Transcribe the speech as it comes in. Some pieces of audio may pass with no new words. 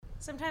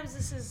Sometimes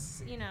this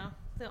is,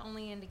 the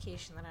only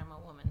indication that I'm a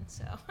woman,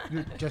 so.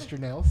 Just your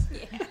nails?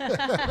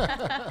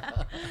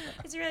 Yeah.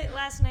 It's really,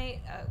 last night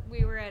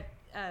we were at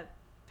a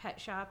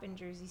pet shop in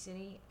Jersey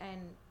City,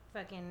 and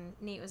fucking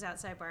Nate was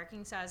outside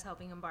barking, so I was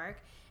helping him bark.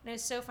 And it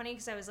was so funny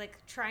because I was like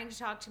trying to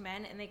talk to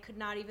men, and they could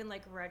not even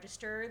like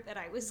register that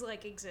I was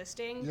like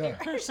existing. Yeah.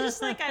 It was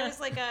just like I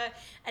was like a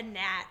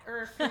gnat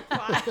or a fruit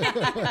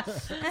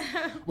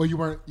fly. Well, you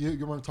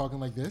weren't talking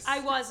like this? I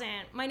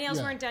wasn't. My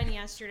nails weren't done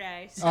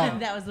yesterday. So.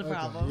 That was the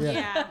problem. Okay.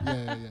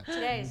 Yeah.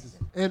 Today's.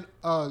 And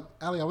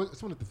Allie, I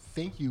just wanted to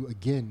thank you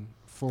again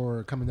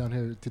for coming down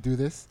here to do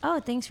this. Oh,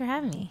 thanks for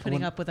having me.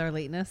 Putting up with our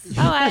lateness.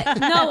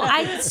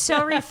 It's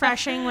so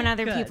refreshing when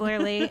other people are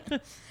late.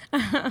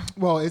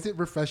 Well, is it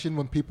refreshing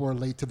when people are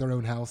late to their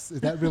own house?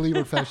 Is that really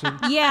refreshing?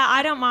 Yeah,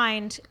 I don't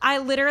mind. I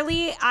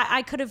literally,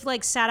 I could have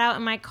like sat out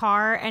in my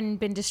car and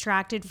been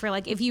distracted for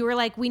like, if you were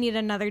like, we need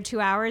another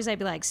 2 hours, I'd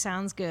be like,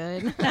 sounds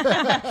good.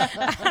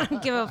 I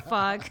don't give a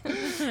fuck.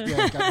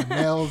 Yeah, got my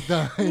nails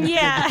done.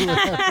 Yeah.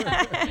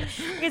 I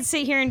could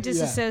sit here and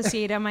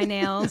disassociate on my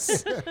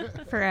nails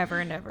forever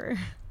and ever.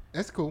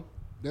 That's cool.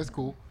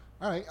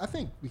 All right, I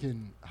think we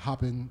can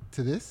hop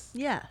into this.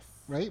 Yes.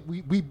 Right?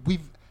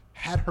 We've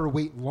had her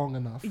wait long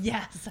enough.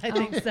 Yes, I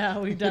think so.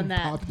 We've done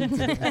that.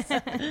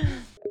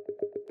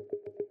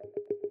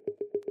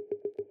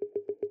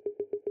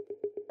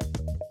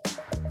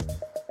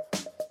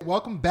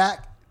 Welcome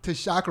back to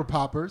Chakra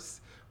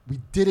Poppers.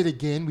 We did it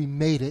again. We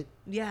made it.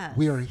 Yes.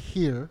 We are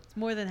here. It's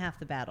more than half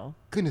the battle.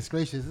 Goodness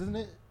gracious, isn't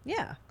it?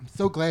 Yeah. I'm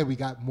so glad we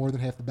got more than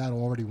half the battle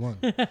already won.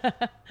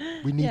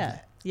 We need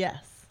that.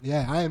 Yes.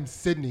 Yeah, I am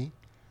Sydney.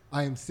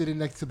 I am sitting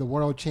next to the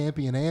world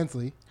champion,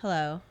 Ansley.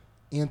 Hello.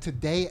 And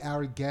today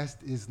our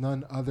guest is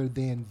none other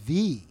than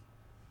the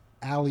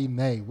Allie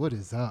Mae. What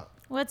is up?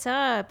 What's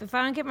up? If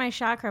I don't get my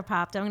chakra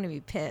popped, I'm going to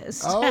be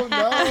pissed. Oh,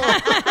 no.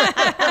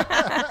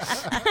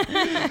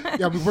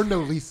 Yeah, we're no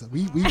Lisa.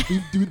 We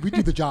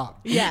do the job.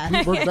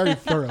 Yeah. We're very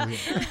thorough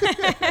here.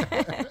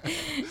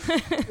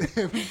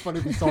 It was funny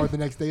if we saw her the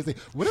next day. It's like,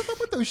 what is up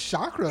with those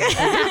chakras? Like,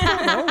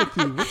 what's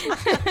wrong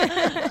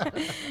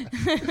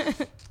with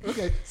you?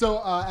 Okay,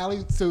 so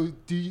Allie, so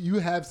do you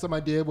have some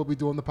idea what we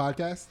do on the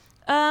podcast?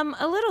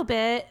 A little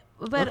bit,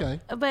 but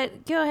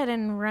go ahead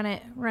and run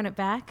it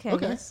back. I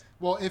guess.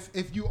 Well,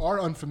 if you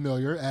are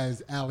unfamiliar,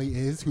 as Allie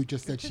is, who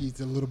just said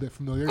she's a little bit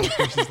familiar, I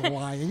think she's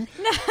lying.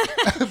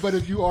 But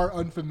if you are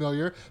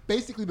unfamiliar,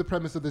 basically the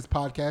premise of this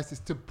podcast is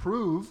to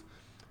prove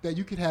that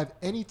you can have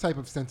any type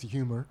of sense of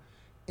humor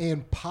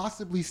and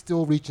possibly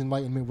still reach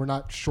enlightenment. We're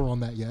not sure on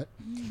that yet,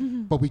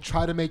 but we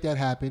try to make that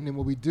happen. And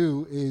what we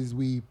do is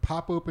we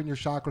pop open your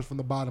chakras from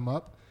the bottom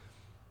up,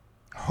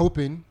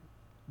 hoping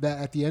that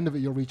at the end of it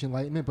you'll reach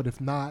enlightenment. But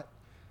if not,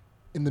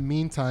 in the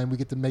meantime, we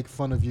get to make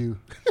fun of you.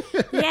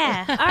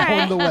 Yeah, all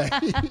right. On the way.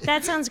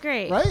 That sounds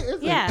great. Right?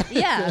 Isn't Yeah.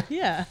 it?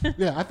 Yeah.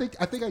 Yeah, I think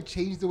I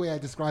changed the way I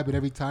describe it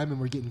every time, and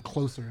we're getting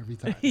closer every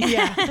time.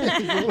 Yeah.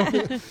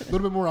 a little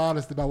bit more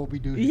honest about what we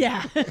do here.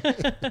 Yeah.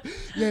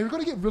 Yeah, we're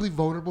going to get really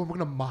vulnerable. We're going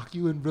to mock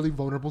you in really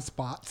vulnerable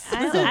spots.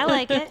 I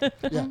like it.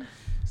 Yeah.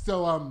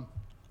 So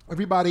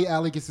everybody,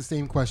 Allie gets the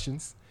same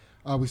questions.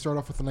 We start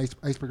off with an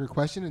icebreaker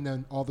question, and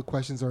then all the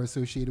questions are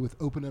associated with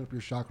opening up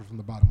your chakra from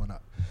the bottom on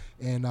up.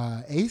 And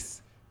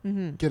Ace,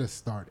 get us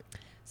started.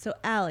 So,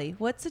 Allie,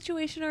 what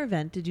situation or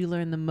event did you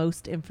learn the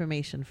most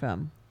information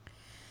from?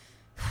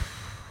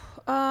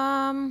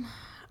 I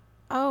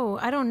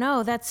don't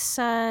know. That's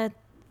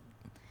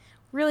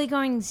really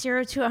going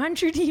 0 to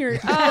 100 here. We're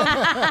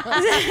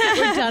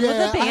done with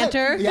the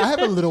banter. I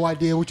have a little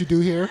idea what you do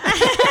here.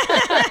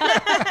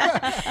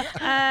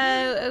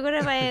 What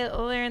have I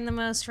learned the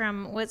most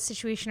from what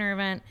situation or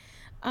event?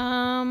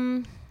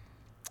 I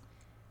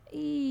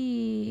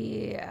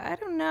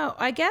don't know.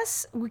 I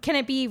guess, can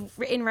it be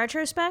in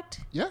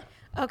retrospect? Yeah.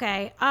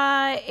 Okay.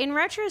 In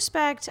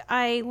retrospect,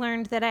 I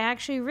learned that I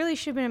actually really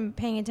should have been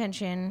paying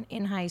attention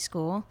in high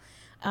school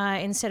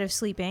instead of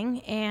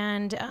sleeping.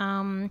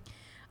 And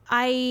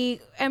I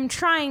am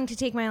trying to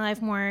take my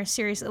life more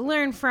seriously,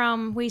 learn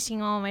from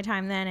wasting all of my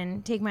time then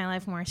and take my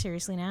life more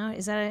seriously now.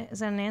 Is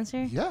that an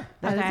answer? Yeah.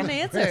 That is an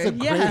answer. That's a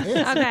great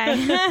answer.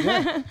 Okay.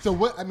 Yeah. So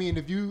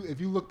if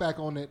you look back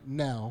on it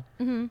now,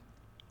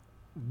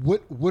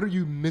 what are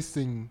you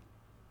missing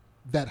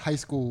that high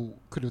school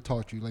could have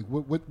taught you? Like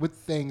what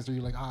things are you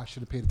like, I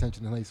should have paid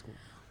attention in high school?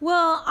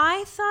 Well,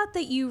 I thought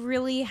that you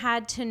really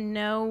had to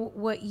know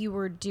what you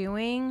were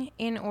doing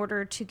in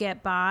order to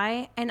get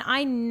by. And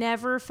I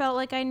never felt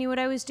like I knew what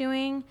I was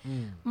doing.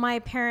 My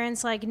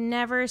parents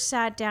never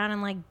sat down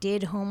and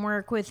did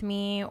homework with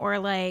me or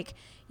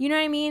you know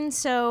what I mean?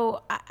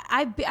 So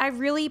I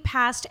really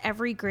passed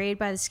every grade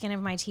by the skin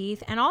of my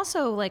teeth and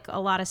also a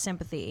lot of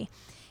sympathy.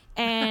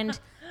 And,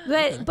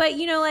 but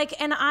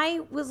and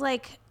I was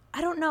I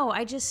don't know.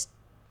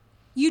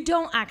 You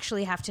don't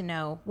actually have to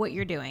know what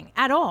you're doing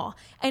at all.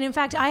 And in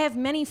fact, I have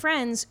many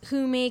friends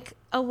who make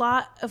a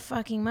lot of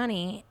fucking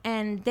money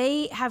and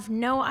they have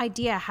no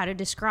idea how to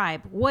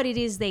describe what it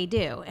is they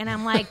do. And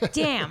I'm like,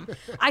 damn,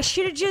 I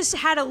should have just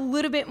had a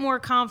little bit more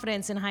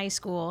confidence in high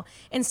school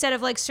instead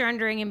of like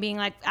surrendering and being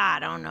like, I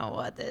don't know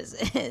what this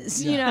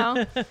is, you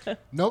know?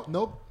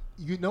 Nope.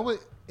 You know what?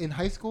 In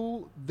high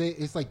school,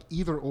 it's like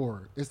either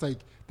or. It's like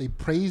they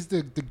praise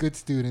the good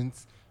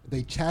students,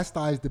 they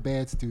chastise the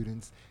bad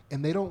students,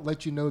 and they don't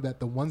let you know that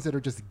the ones that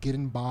are just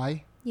getting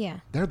by,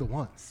 they're the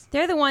ones.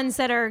 They're the ones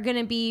that are going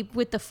to be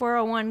with the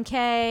 401k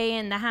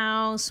and the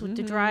house with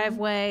the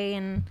driveway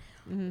and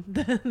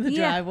the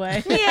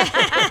driveway.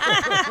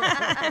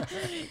 Yeah.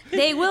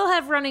 They will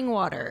have running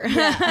water.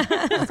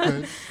 That's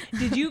good.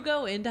 Did you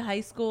go into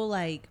high school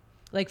like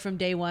from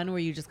day one, were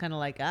you just kind of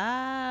like,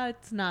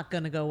 it's not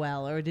going to go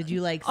well? Or did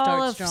you like start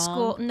all of strong?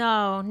 School,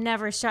 no,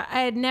 never start. I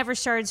had never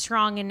started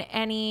strong in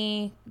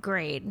any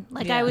grade.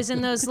 Like I was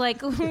in those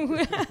like,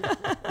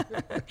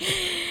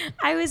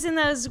 I was in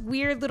those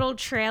weird little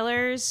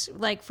trailers,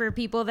 like for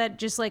people that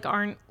just like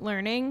aren't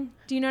learning.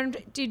 Do you know,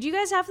 did you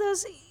guys have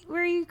those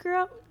where you grew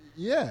up?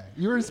 Yeah.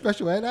 You were in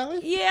special ed, Allie?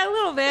 Yeah, a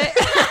little bit.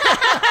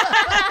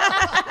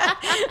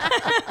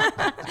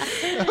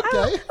 Okay.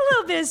 A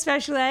little bit of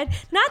special ed.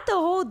 Not the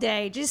whole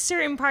day, just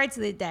certain parts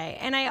of the day.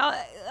 And I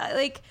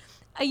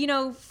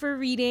for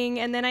reading.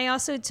 And then I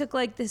also took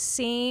like the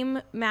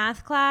same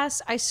math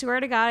class. I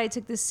swear to God, I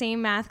took the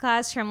same math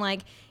class from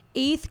like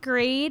 8th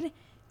grade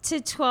to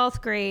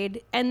 12th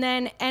grade. And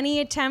then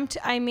any attempt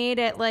I made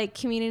at like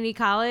community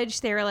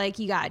college, they were like,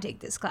 you gotta take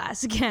this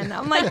class again.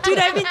 I'm like, dude,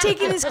 I've been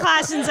taking this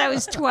class since I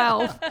was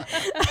 12.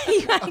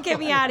 You gotta get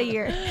me out of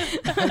here.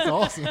 That's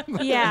awesome.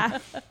 Yeah.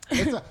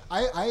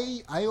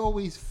 I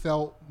always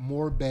felt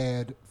more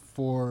bad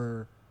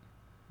for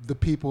the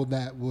people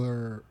that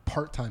were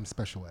part-time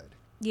special ed.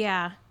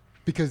 Yeah.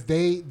 Because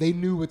they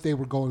knew what they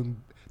were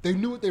they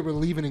knew what they were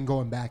leaving and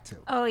going back to.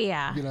 Oh,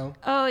 yeah. You know?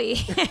 Oh,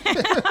 yeah.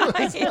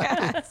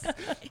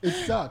 It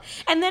sucked.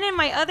 And then in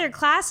my other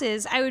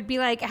classes, I would be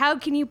like, how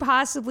can you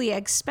possibly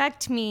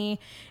expect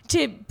me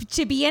to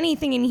be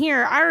anything in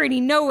here? I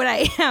already know what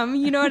I am.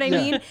 You know what I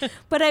mean?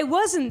 But I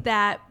wasn't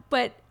that.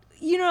 But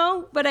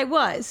I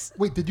was.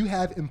 Wait, did you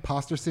have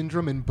imposter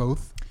syndrome in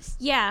both?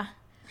 Yeah.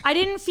 I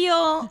didn't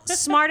feel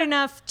smart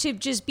enough to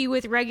just be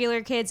with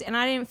regular kids, and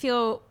I didn't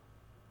feel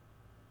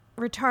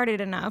retarded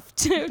enough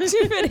to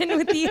fit in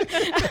with the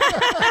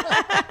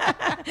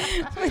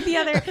with the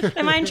other.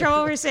 Am I in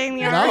trouble for saying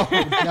the other?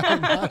 No,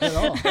 not at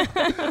all.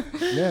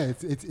 Yeah,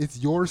 it's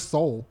your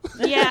soul.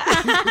 Yeah.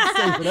 You can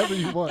say whatever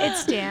you want.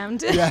 It's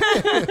damned. Yeah.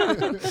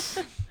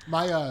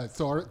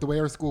 The way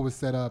our school was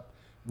set up,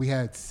 we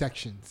had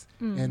sections,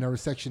 and there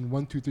was section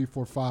 1, 2, 3,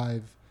 4,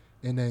 5,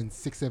 and then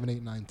 6, 7,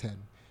 8, 9, 10,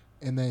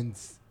 and then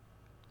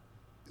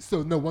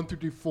 1, 2,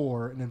 3,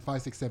 4, and then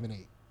 5, 6, 7,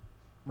 8,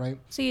 right?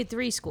 So you had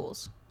 3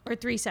 schools or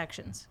 3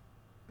 sections.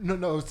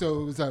 No.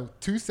 So it was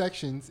 2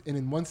 sections, and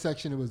in one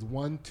section it was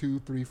 1, 2,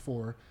 3,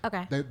 4.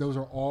 Okay. Those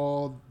are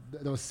all.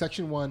 Those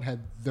section 1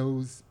 had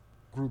those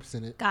groups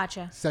in it.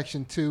 Gotcha.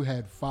 Section 2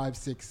 had 5,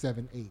 6,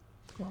 7, 8.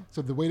 Cool.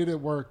 So the way that it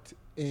worked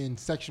in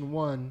section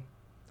 1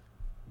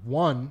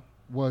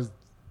 was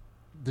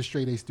the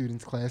straight A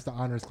students class, the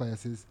honors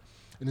classes,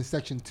 and in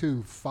section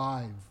 2,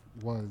 5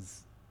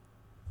 was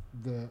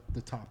the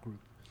top group.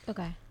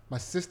 Okay. My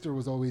sister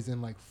was always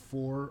in like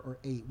 4 or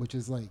 8, which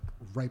is like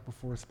right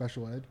before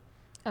special ed.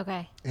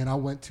 Okay. And I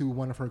went to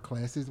one of her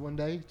classes one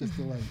day just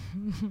to like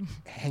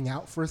hang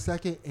out for a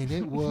second, and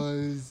it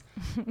was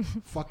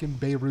fucking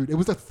Beirut. It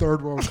was a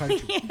third world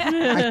country.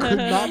 Yeah. I could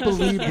not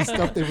believe the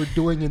stuff they were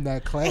doing in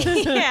that class.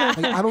 Yeah.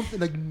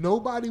 Like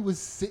nobody was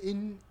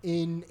sitting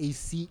in a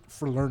seat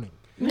for learning.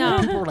 No.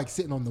 People were like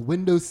sitting on the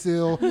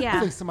windowsill. Yeah. It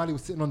was like somebody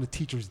was sitting on the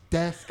teacher's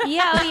desk.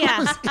 Yeah, oh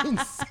yeah. It was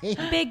insane.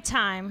 Big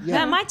time.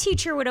 Yeah. My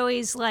teacher would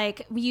always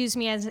like use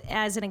me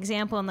as an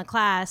example in the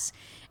class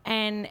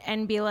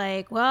and be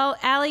like, well,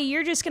 Allie,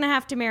 you're just going to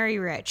have to marry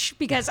rich,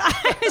 because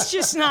I was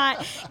just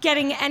not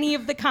getting any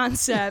of the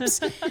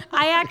concepts.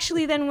 I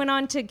actually then went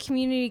on to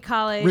community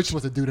college. Rich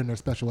was a dude in their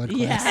special ed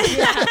class.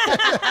 Yeah.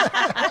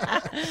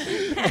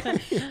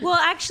 Well,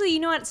 actually, you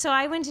know what? So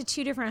I went to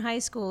 2 different high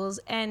schools,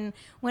 and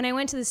when I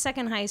went to the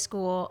second high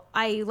school,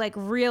 I like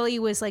really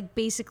was like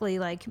basically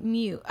like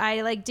mute.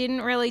 I like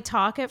didn't really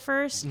talk at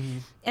first. Mm-hmm.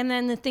 And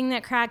then the thing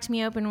that cracked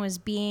me open was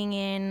being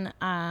in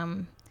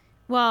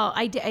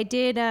I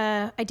did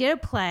a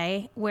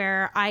play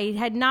where I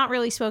had not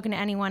really spoken to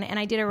anyone, and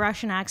I did a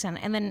Russian accent,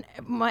 and then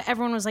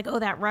everyone was like, "Oh,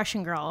 that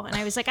Russian girl," and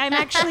I was like, "I'm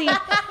actually, I'm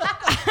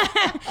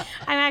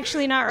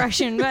actually not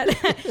Russian." But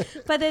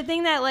the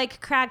thing that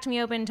like cracked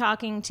me open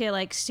talking to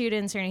like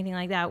students or anything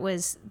like that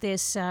was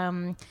this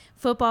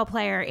football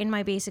player in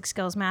my basic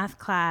skills math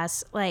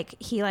class. Like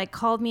he like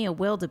called me a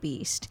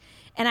wildebeest.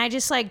 And I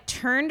just like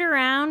turned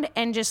around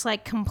and just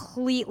like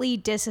completely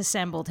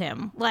disassembled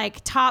him,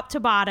 like top to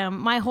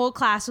bottom. My whole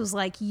class was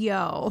like,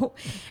 yo.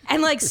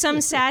 And like some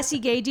sassy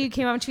gay dude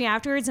came up to me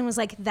afterwards and was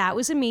like, that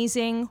was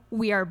amazing.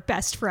 We are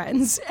best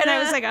friends. And I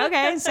was like,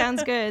 okay,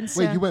 sounds good.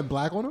 So, Wait, you went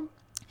black on him?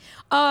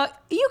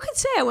 you could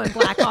say I went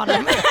black on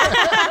him.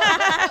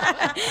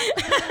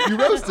 You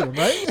roasted him,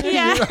 right?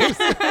 Yeah.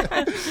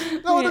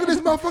 No, look at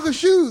this motherfucker's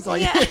shoes.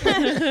 Like,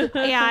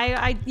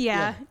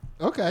 Yeah.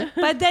 Okay.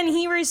 But then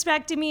he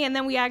respected me, and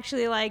then we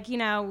actually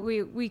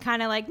we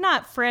kind of like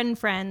not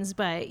friends,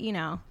 but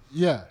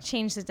Yeah.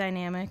 changed the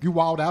dynamic. You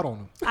wild out on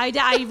him.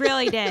 I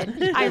really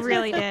did. I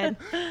really did.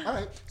 All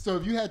right. So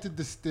if you had to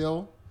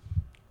distill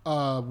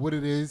what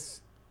it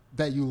is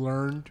that you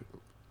learned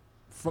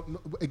from,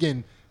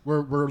 again,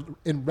 we're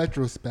in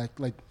retrospect,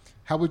 like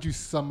how would you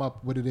sum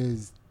up what it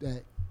is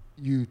that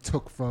you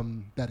took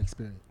from that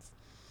experience?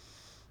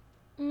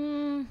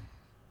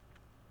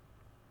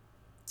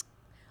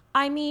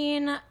 I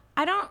mean,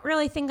 I don't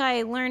really think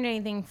I learned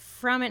anything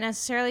from it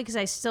necessarily because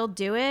I still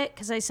do it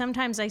because I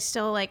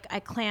still I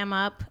clam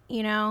up,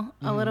 a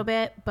little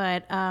bit.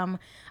 But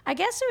I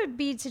guess it would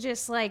be to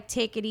just like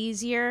take it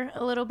easier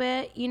a little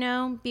bit, be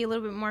a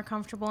little bit more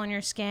comfortable in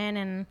your skin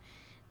and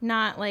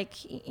not like,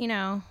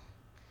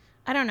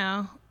 I don't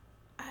know.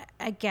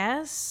 I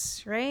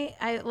guess, right?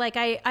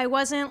 I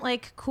wasn't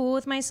like cool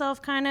with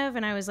myself kind of,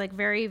 and I was like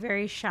very,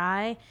 very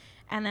shy.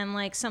 And then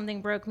like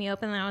something broke me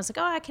open and I was like,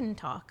 oh, I can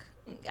talk.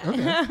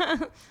 Okay.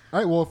 All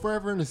right. Well, if we're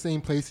ever in the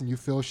same place and you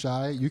feel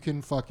shy, you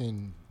can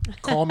fucking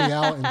call me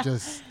out and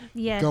just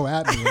go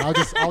at me, and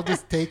I'll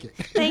just take it.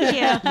 Thank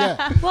you.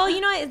 Yeah. Well,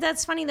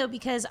 that's funny though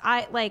because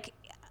I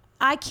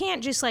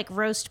can't just like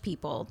roast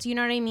people. Do you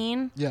know what I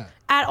mean? Yeah.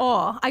 At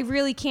all. I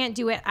really can't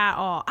do it at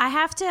all. I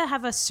have to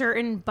have a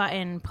certain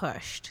button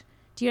pushed.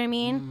 Do you know what I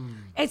mean?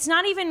 It's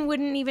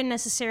wouldn't even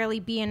necessarily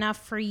be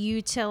enough for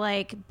you to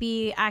like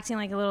be acting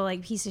like a little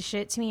like piece of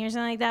shit to me or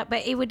something like that.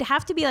 But it would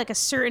have to be like a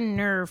certain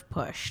nerve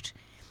pushed.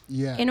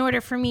 Yeah. In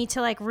order for me to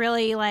like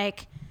really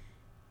like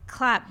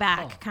clap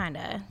back, kind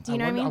of. Do you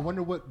know what I mean? I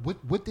wonder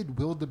what did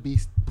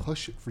wildebeest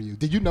push for you?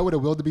 Did you know what a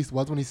wildebeest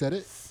was when he said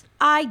it?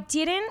 I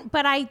didn't,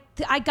 but I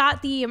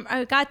got the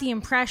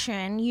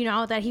impression,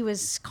 that he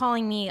was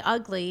calling me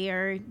ugly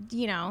or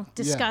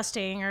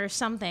disgusting or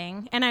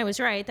something, and I was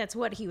right. That's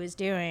what he was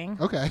doing.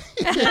 Okay.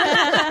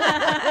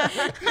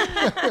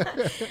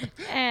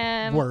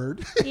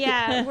 Word.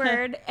 Yeah,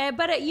 word.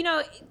 But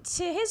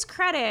to his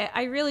credit,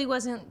 I really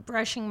wasn't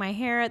brushing my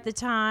hair at the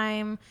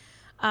time.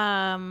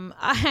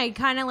 I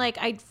kind of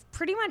I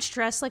pretty much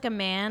dressed like a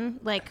man,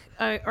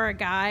 or a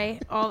guy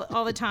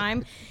all the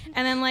time.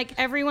 And then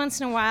every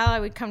once in a while I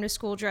would come to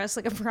school dressed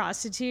like a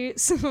prostitute.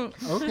 So Okay.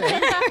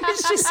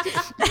 it's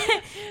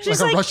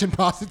just like a Russian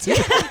prostitute.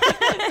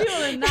 People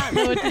would not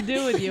know what to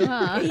do with you,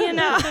 huh?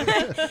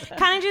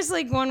 Kind of just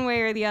one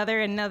way or the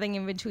other and nothing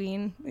in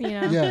between,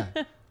 Yeah.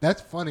 That's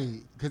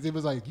funny because it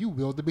was like, you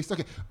wildebeest.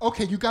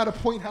 Okay, you got a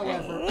point,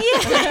 however.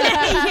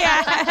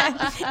 Yeah.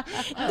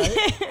 All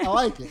right. I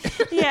like it.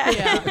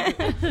 Yeah.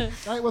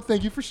 All right, well,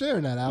 thank you for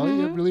sharing that,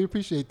 Allie. I really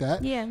appreciate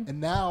that. Yeah. And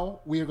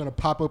now we are going to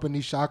pop open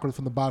these chakras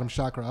from the bottom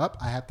chakra up.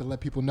 I have to let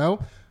people know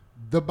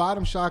the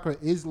bottom chakra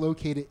is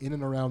located in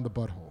and around the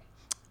butthole.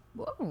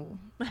 Whoa.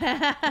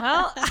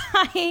 Well,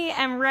 I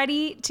am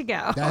ready to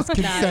go. That's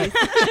consent.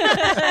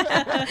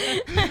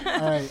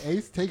 All right,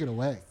 Ace, take it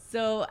away.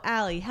 So,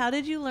 Allie, how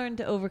did you learn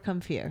to overcome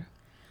fear?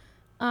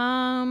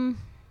 How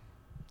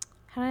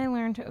did I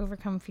learn to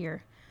overcome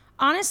fear?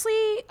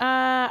 Honestly,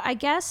 I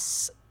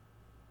guess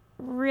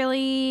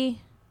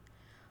really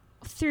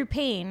through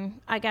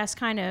pain, I guess,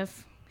 kind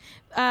of.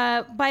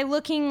 By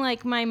looking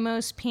my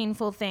most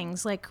painful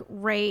things,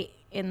 right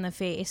in the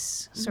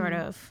face, sort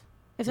of.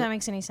 If that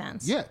makes any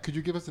sense. Yeah. Could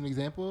you give us an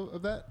example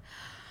of that?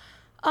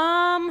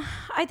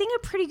 I think a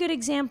pretty good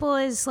example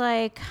is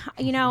my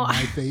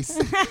face.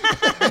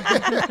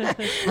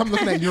 I'm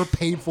looking at your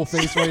painful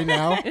face right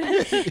now.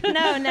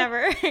 No,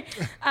 never.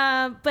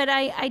 But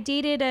I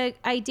dated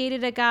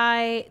a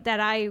guy that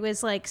I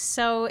was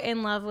so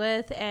in love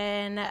with,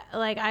 and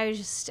I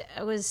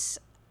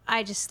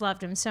just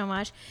loved him so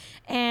much.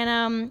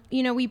 And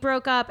we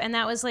broke up, and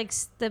that was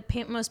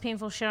the most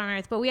painful shit on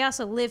earth. But we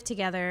also lived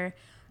together.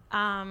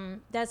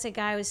 That's a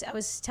guy I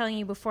was telling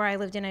you before. I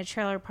lived in a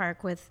trailer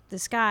park with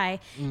this guy,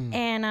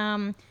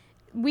 and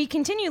we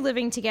continued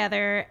living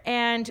together.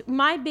 And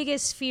my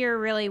biggest fear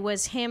really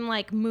was him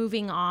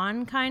moving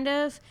on, kind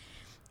of.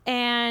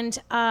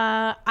 And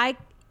I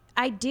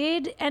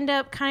did end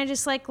up kind of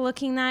just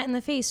looking that in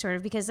the face, sort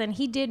of, because then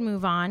he did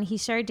move on. He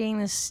started dating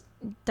this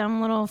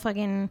dumb little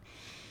fucking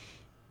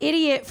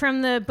idiot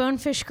from the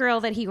Bonefish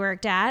Grill that he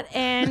worked at,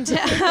 and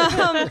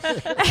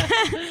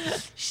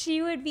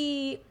she would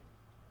be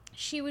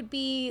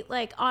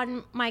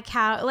on my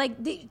couch.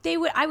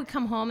 I would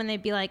come home and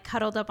they'd be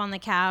cuddled up on the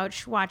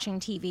couch watching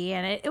TV,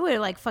 and it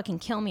would fucking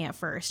kill me at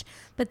first.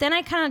 But then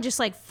I kind of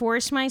just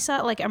force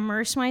myself,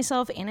 immerse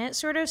myself in it,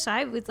 sort of. So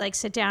I would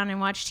sit down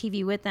and watch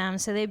TV with them.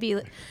 So they'd be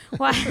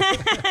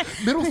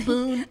middle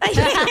spoon.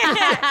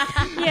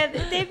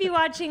 Yeah, they'd be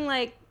watching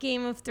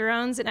Game of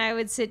Thrones, and I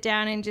would sit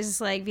down and just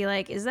be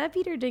is that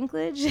Peter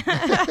Dinklage?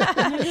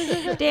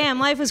 Damn,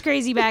 life was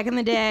crazy back in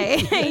the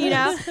day,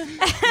 Yeah,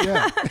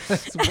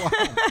 that's wild.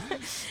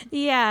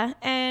 Yeah,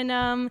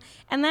 and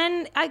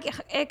then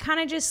it kind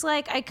of just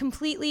I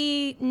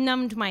completely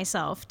numbed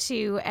myself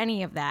to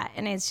any of that,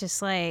 and it's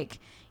just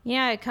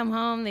Yeah, I'd come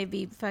home, they'd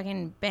be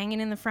fucking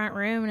banging in the front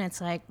room, and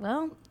it's like,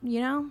 well,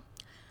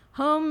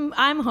 home,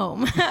 I'm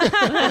home.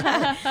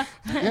 Yeah,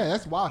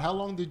 that's wild. How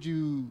long did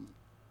you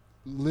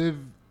live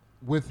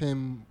with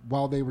him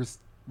while he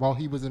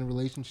was in a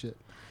relationship?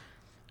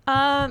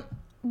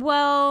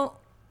 Well,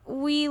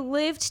 we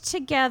lived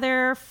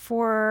together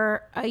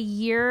for a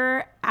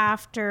year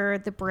after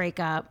the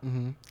breakup,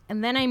 and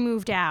then I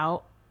moved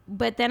out.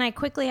 But then I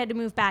quickly had to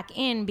move back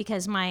in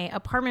because my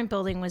apartment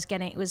building was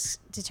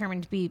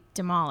determined to be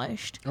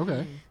demolished.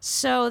 Okay.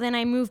 So then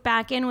I moved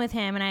back in with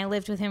him, and I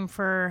lived with him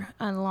for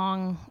a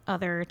long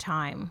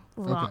time.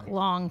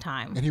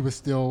 And he was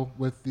still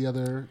with the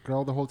other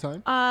girl the whole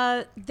time?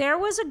 There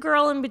was a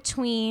girl in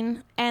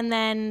between, and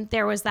then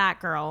there was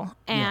that girl.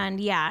 And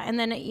and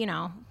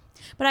then,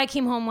 but I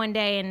came home one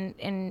day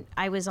and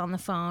I was on the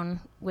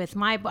phone with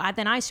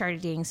then I started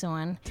dating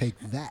someone. Take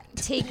that.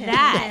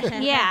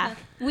 Yeah.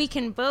 We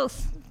can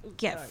both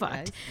get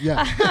fucked.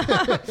 Yeah.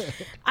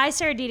 I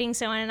started dating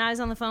someone, and I was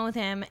on the phone with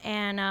him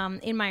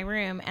and in my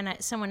room, and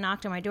someone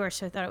knocked on my door,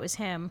 so I thought it was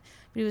him.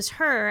 But it was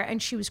her,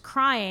 and she was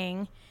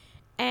crying,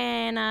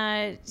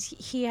 and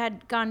he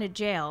had gone to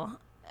jail.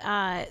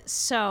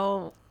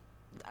 So,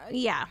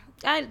 yeah.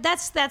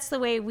 That's the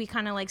way we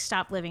kind of like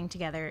stopped living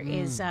together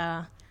is...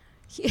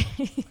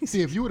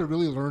 See, if you would have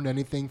really learned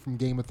anything from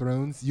Game of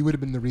Thrones, you would have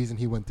been the reason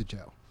he went to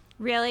jail.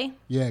 Really?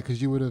 Yeah,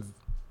 because you would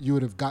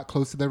have got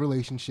close to their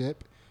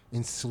relationship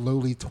and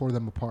slowly tore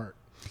them apart.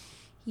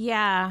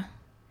 Yeah.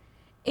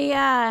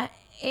 Yeah.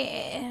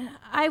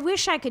 I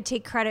wish I could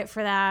take credit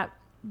for that,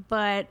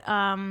 but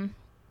yeah,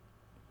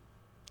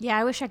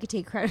 I wish I could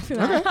take credit for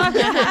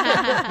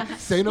that. Okay.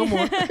 Say no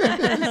more.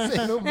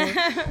 Say no more.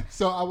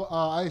 So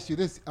I asked you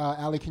this,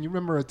 Allie, can you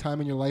remember a time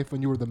in your life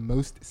when you were the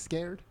most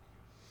scared?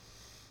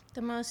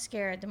 The most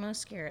scared.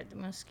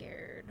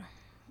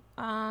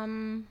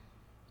 I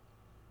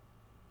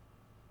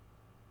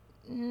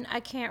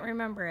can't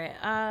remember it.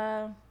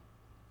 I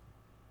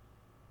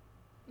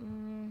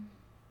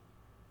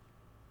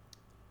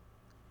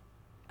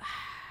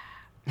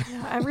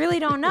really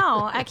don't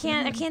know. I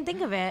can't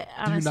think of it,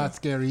 honestly. Do you not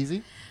scare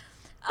easy?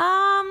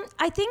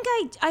 I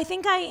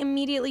think I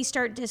immediately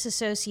start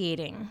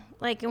disassociating.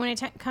 Like when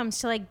it comes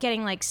to like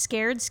getting like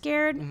scared,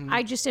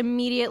 I just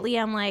immediately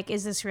I'm like,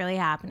 is this really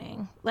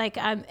happening? Like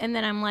and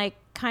then I'm like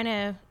kind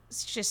of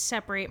just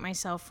separate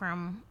myself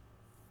from,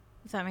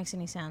 if that makes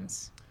any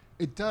sense.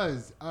 It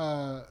does.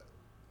 Does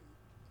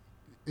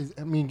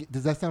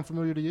that sound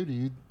familiar to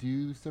you? Do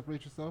you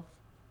separate yourself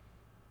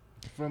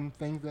from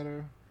things that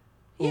are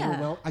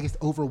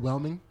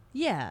overwhelming?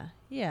 Yeah.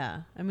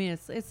 I mean,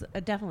 it's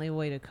definitely a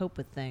way to cope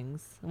with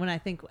things. I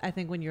think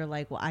when you're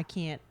like, well, I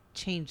can't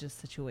change this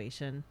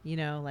situation,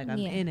 like I'm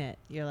in it.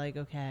 You're like,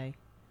 okay.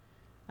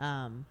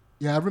 Yeah,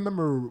 I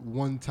remember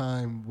one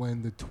time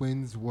when the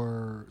twins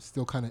were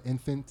still kind of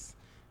infants,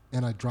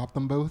 and I dropped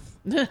them both,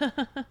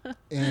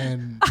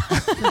 and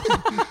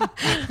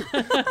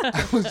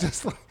I was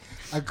just like,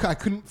 I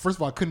couldn't. First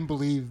of all, I couldn't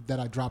believe that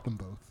I dropped them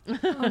both.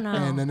 Oh no!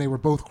 And then they were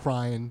both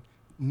crying.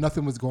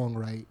 Nothing was going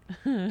right,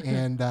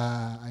 and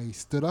I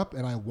stood up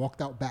and I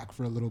walked out back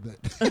for a little bit.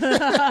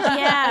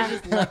 Yeah,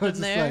 and I was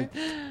just like,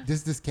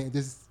 this can't.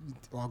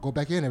 I'll go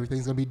back in.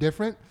 Everything's gonna be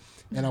different.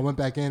 And I went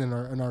back in,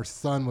 and our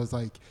son was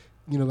like,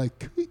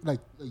 like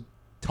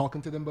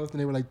talking to them both, and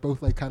they were like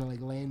both like kind of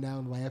like laying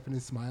down, laughing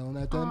and smiling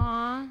at them.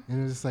 Aww. And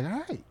it was just like,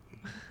 all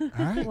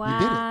right,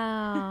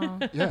 wow. you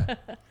did it. Yeah.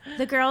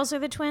 The girls are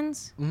the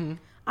twins. Mm-hmm.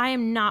 I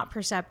am not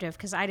perceptive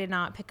because I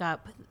didn't pick that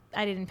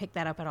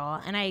up at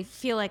all. And I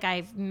feel like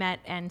I've met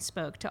and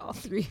spoke to all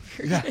three of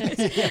your kids.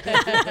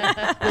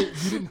 Wait,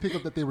 you didn't pick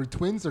up that they were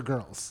twins or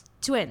girls?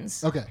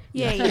 Twins. Okay.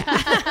 Yeah.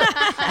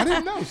 I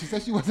didn't know. She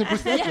said she wasn't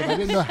perceptive. I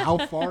didn't know how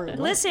far it was.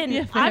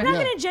 Listen, I'm not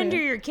going to gender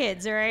your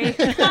kids, all right?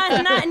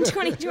 Not in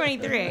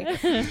 2023.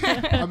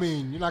 I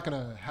mean, you're not going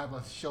to have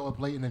us show up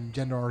late and then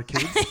gender our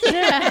kids.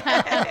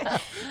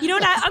 You know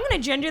what? I'm going to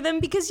gender them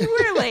because you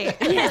were late.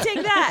 I'm going to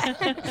take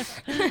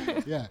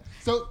that. Yeah.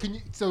 So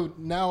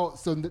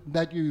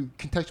that you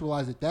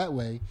contextualize it that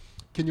way,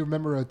 can you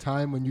remember a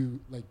time when you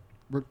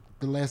the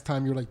last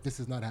time you were like, this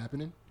is not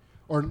happening?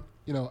 Or,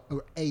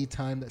 or a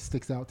time that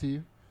sticks out to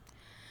you?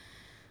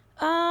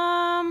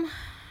 A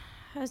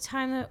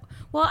time that,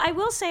 well, I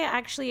will say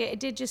actually it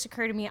did just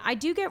occur to me. I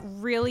do get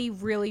really,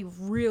 really,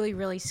 really,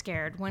 really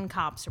scared when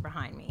cops are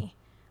behind me.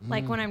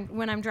 Like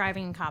when I'm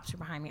driving and cops are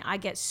behind me, I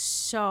get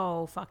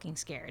so fucking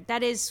scared.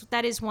 That is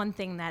one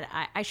thing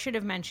that I should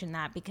have mentioned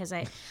that because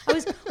I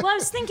was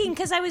thinking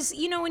because I was,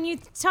 when you're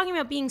talking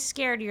about being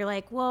scared, you're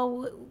like,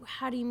 well,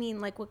 how do you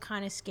mean? Like what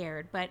kind of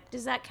scared? But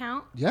does that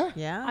count? Yeah.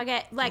 Yeah. I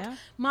get like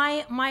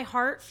my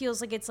heart feels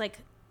like it's like,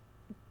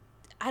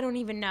 I don't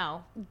even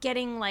know,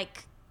 getting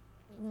like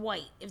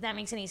white, if that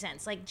makes any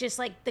sense. Like just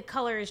like the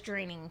color is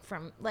draining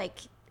from like,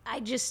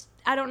 I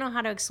don't know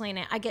how to explain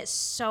it. I get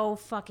so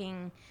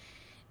fucking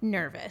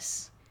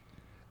nervous.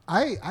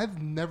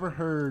 I've never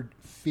heard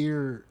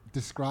fear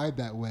described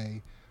that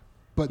way,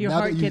 But Your now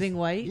heart that getting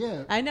white?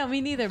 Yeah. I know,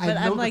 me neither, but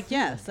I'm like,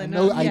 yes. I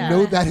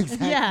know that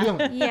exact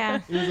feeling.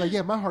 Yeah. It was like,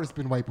 yeah, my heart's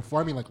been white before.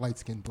 I mean, like light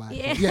skin, black.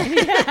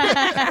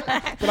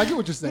 Yeah. But I get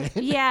what you're saying.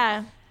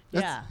 Yeah.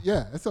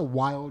 That's a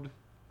wild.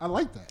 I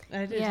like that.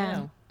 I do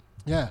too.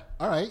 Yeah.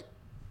 All right.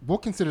 We'll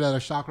consider that a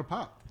chakra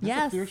pop. That's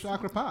Yes. a fear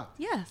chakra pop.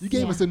 Yes. You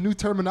gave us a new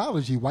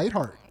terminology, white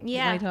heart.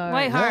 Yeah. White heart.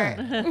 White heart.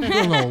 Yeah. I'm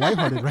feeling a little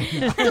lighthearted right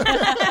now.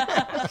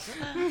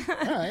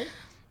 All right.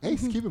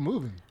 Ace, keep it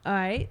moving. All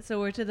right, so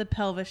we're to the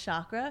pelvis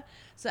chakra.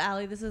 So,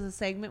 Allie, this is a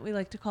segment we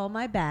like to call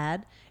My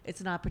Bad. It's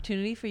an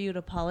opportunity for you to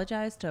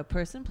apologize to a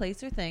person,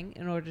 place, or thing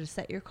in order to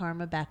set your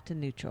karma back to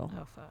neutral.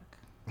 Oh, fuck.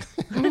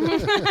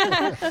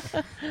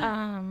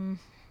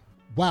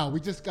 Wow, we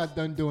just got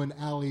done doing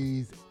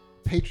Allie's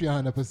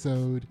Patreon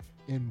episode,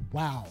 and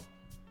wow,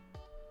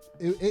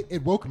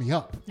 it woke me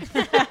up.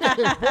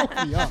 It woke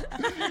me up.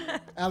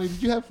 Allie,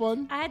 did you have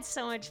fun? I had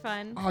so much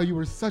fun. Oh, you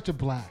were such a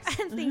blast.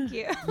 Thank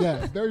you.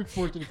 Yeah, very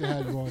fortunate to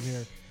have you on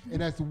here.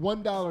 And that's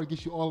 $1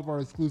 gets you all of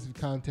our exclusive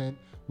content,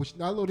 which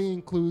not only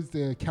includes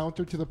the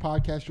counter to the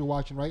podcast you're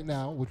watching right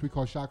now, which we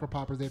call Chakra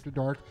Poppers After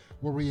Dark,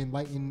 where we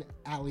enlighten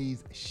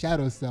Allie's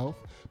shadow self,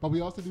 but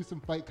we also do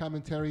some fight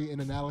commentary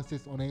and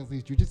analysis on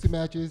Ainsley's jiu-jitsu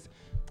matches.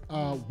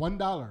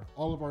 $1,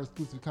 all of our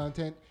exclusive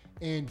content.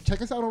 And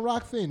check us out on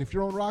Rockfin. If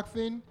you're on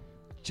Rockfin,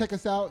 check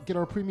us out. Get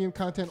our premium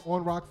content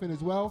on Rockfin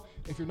as well.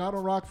 If you're not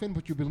on Rockfin,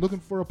 but you've been looking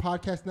for a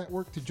podcast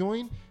network to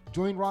join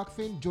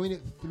Rockfin. Join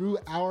it through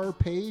our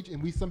page,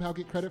 and we somehow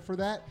get credit for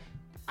that.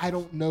 I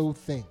don't know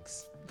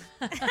things.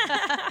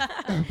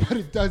 But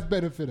it does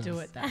benefit us. Do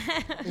it then.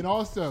 And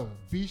also,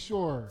 be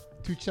sure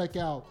to check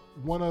out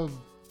one of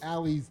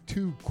Allie's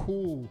 2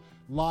 cool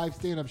live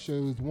stand-up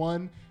shows.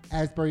 One,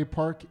 Asbury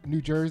Park,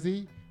 New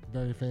Jersey.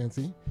 Very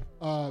fancy.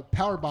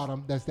 Power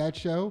Bottom, that's that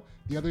show.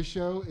 The other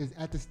show is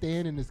at the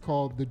stand, and it's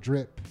called The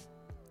Drip.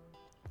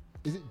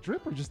 Is it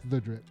Drip or just The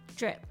Drip?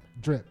 Drip.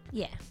 Drip.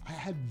 Yeah. I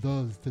had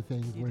those to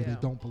things where they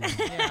don't belong.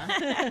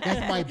 Yeah.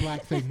 That's my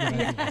black thing that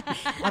I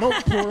do. I don't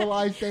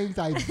pluralize things,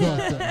 I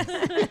things.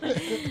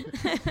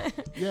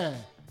 Yeah.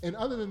 And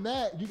other than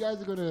that, you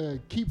guys are going to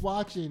keep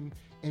watching,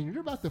 and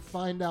you're about to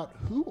find out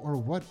who or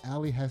what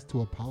Allie has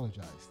to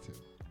apologize to.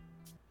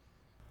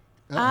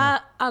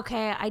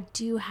 Okay, I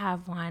do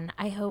have one.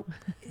 I hope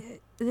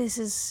this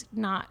is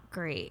not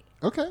great.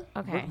 Okay.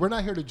 Okay. We're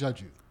not here to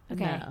judge you.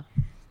 Okay. No.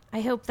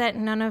 I hope that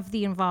none of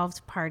the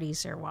involved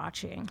parties are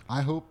watching.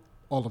 I hope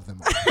all of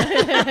them are.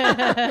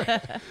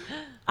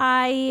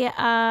 I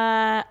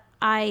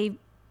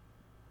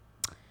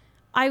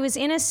was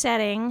in a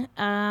setting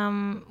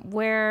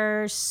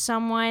where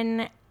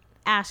someone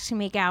asked to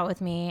make out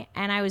with me,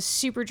 and I was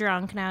super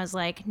drunk, and I was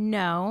like,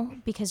 no,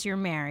 because you're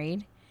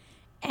married.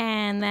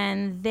 And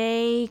then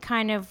they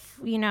kind of,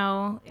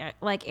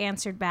 like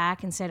answered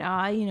back and said,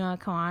 oh,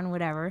 come on,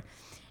 whatever.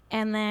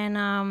 And then,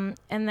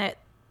 and that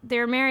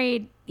they're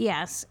married.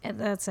 Yes,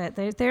 that's it.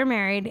 They're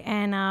married.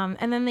 And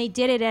then they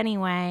did it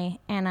anyway.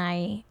 And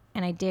I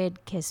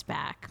did kiss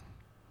back.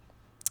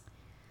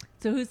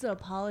 So who's the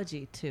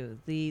apology to?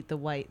 The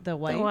wife? The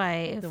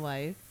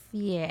wife.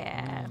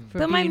 Yeah. For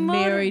but being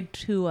married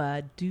to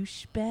a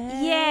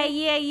douchebag?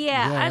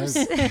 Yeah.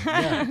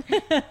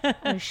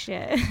 Oh,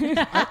 shit.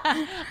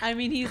 I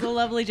mean, he's a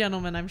lovely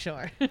gentleman, I'm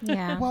sure.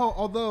 Yeah. Well,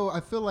 although I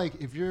feel like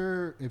if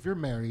you're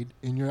married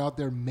and you're out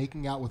there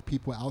making out with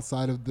people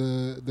outside of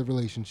the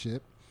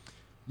relationship,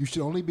 you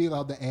should only be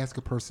allowed to ask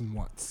a person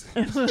once.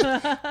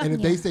 And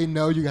if they say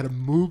no, you got to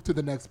move to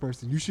the next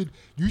person. You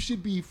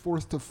should be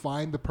forced to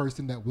find the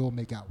person that will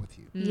make out with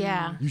you.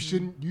 Yeah. You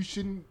shouldn't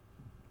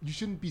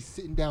be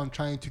sitting down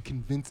trying to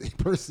convince a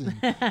person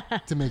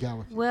to make out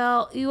with you.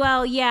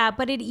 Well, yeah,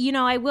 but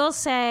I will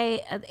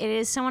say it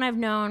is someone I've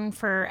known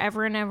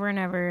forever and ever and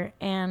ever,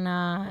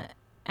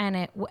 and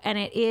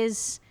it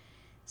is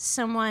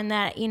someone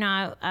that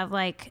I've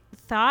like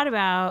thought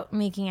about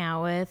making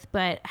out with,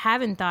 but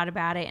haven't thought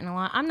about it in a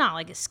lot. I'm not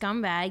like a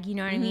scumbag, you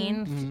know what I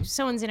mean? Mm-hmm. If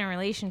someone's in a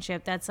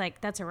relationship, that's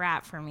a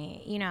wrap for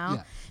me,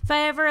 Yeah. If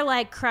I ever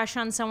like crush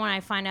on someone, I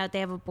find out they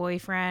have a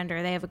boyfriend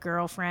or they have a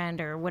girlfriend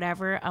or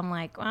whatever, I'm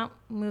like, well,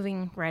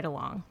 moving right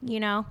along,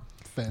 Fair.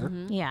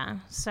 Mm-hmm. Yeah.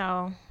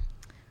 So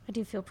I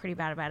do feel pretty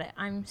bad about it.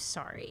 I'm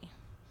sorry.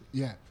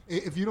 Yeah.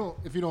 If you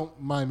don't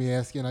mind me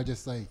asking, I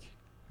just like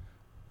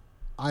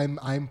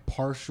I'm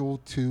partial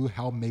to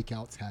how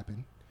makeouts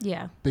happen.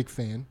 Yeah. Big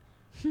fan.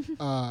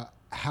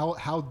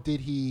 How did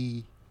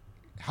he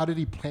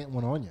plant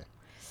one on you?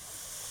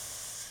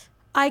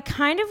 I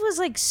kind of was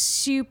like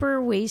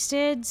super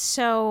wasted,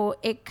 so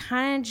it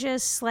kind of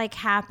just like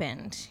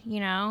happened,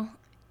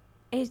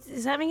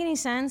 Does that make any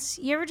sense?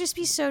 You ever just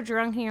be so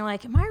drunk and you're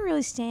like, am I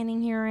really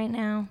standing here right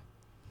now?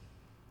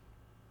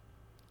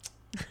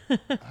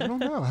 I don't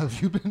know. Have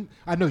you been?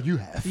 I know you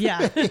have.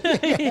 Yeah.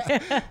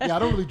 Yeah, I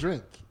don't really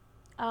drink.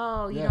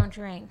 Oh, you don't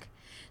drink.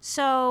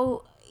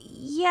 So,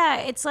 yeah,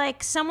 it's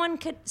like someone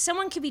could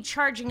be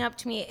charging up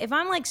to me. If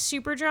I'm like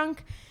super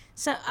drunk,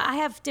 So I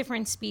have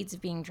different speeds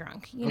of being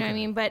drunk, you know what I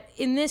mean? But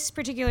in this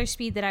particular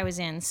speed that I was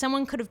in,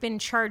 someone could have been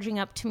charging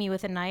up to me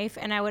with a knife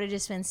and I would have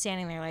just been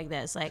standing there like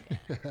this, like,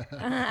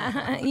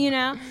 you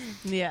know?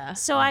 Yeah.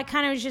 So I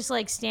kind of was just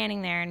like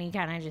standing there and he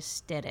kind of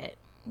just did it,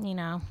 you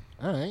know?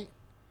 All right.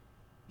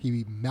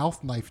 He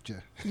mouth knifed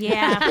you.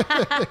 Yeah. He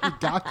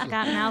got I you.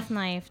 got mouth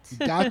knifed. He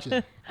got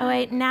you. Oh,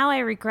 wait, now I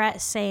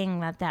regret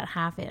saying that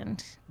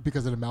happened.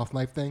 Because of the mouth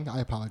knife thing? I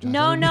apologize.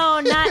 No, I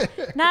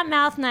didn't- not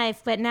mouth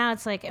knife, but now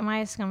it's like, am I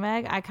a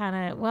scumbag? I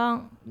kind of,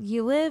 well,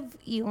 you live,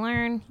 you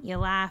learn, you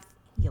laugh,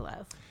 you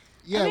love.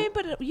 Yeah, I mean,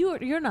 but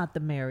you're not the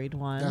married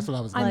one. that's what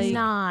I was I'm going to say.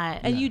 not.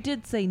 And Yeah. you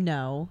did say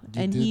no,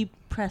 You and did. he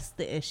pressed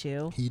the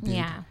issue. He did.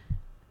 Yeah.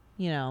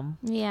 You know.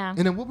 Yeah.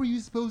 And then what were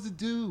you supposed to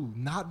do?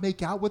 Not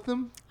make out with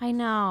him? I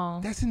know.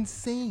 That's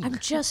insane. I'm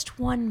just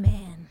one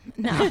man.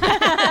 No.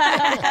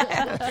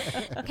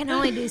 I can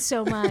only do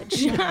so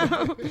much.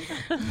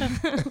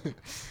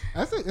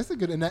 That's a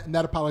good, and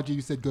that apology you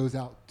said goes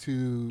out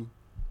to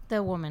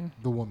The woman.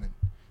 the woman.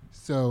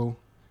 So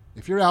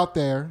if you're out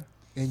there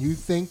and you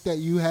think that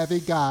you have a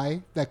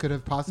guy that could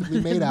have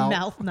possibly made out,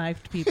 Mouth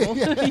knifed people.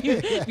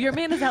 Your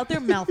man is out there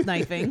mouth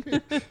knifing.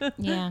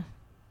 Yeah.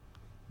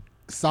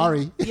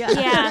 sorry. Yeah.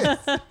 Yeah.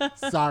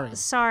 Sorry.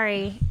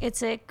 Sorry.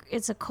 It's a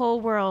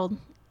cold world.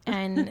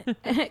 And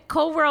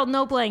cold world,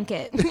 no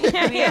blanket.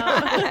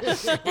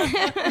 Yes.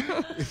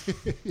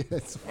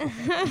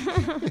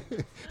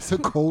 It's a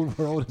cold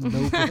world and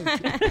no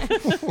blanket.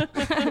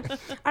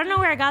 I don't know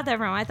where I got that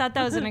from. I thought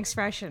that was an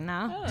expression.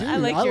 No. Dude, I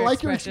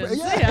like your expressions.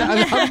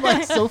 Yeah. I'm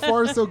like, so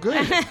far so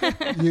good.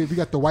 We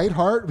got the white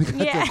heart. We got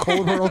Yeah. the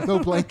cold world, no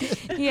blanket.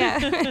 Yeah.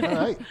 All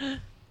right.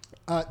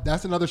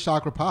 That's another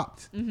chakra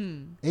popped.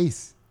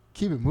 Ace,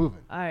 keep it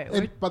moving. All right.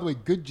 And by the way,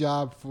 good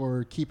job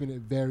for keeping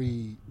it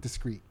very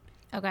discreet.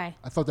 Okay.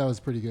 I thought that was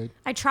pretty good.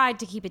 I tried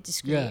to keep it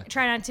discreet. Yeah. I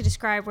tried not to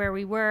describe where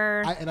we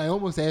were. I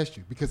almost asked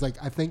you because I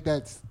think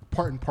that's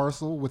part and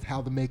parcel with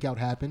how the makeout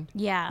happened.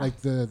 Yeah. Like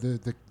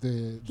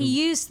the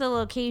He used the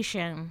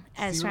location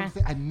as see what I'm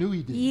trying. saying? I knew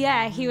he did.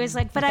 Yeah, he was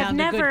like, but I've Found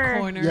a good never,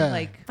 corner, Yeah.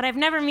 like but I've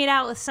never meet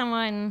out with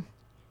someone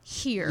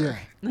here. Yeah.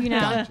 You know.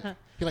 Gotcha.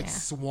 He like Yeah.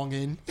 swung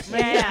in.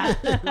 Yeah.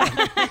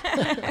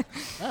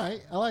 All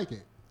right. I like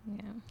it.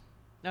 Yeah.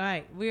 all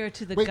right. We are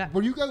to the Wait, gut.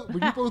 were you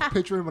both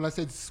picturing when I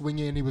said swing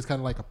in, he was kind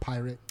of like a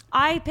pirate?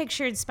 I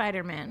pictured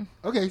Spider-Man.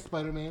 Okay,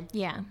 Spider-Man.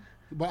 Yeah.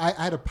 But I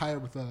had a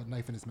pirate with a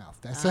knife in his mouth.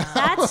 That's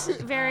That's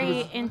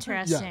very yeah.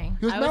 interesting.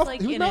 He was I mouth, was like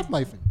he was in mouth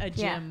knifing. a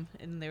Yeah. gym,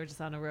 and they were just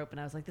on a rope, and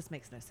I was like, this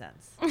makes no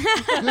sense.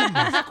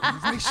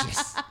 Goodness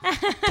gracious.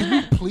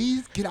 Can you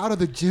please get out of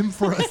the gym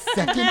for a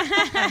second?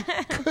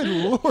 Good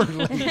Lord.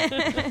 Like, all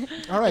I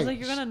right. was like,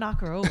 you're gonna knock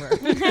her over.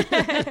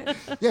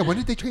 Yeah, when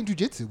did they train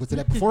jujitsu? Was it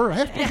that before or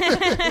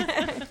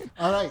after?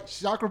 All right,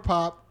 chakra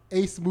pop.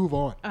 Ace, move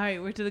on. All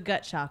right, we're to the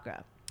gut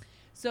chakra.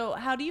 So,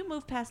 how do you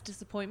move past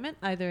disappointment,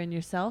 either in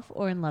yourself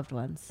or in loved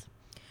ones?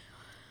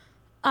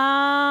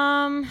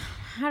 How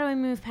do I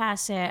move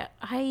past it?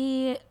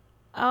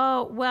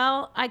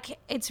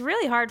 It's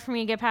really hard for me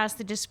to get past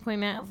the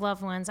disappointment of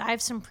loved ones. I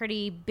have some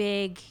pretty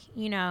big,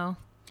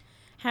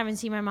 haven't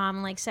seen my mom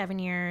in like 7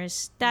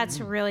 years.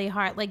 That's really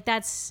hard. Like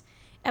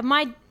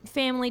my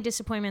family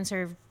disappointments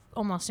are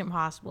almost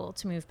impossible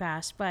to move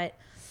past, but,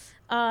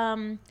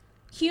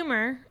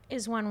 humor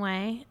is one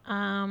way.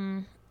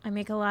 I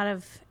make a lot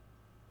of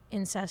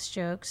incest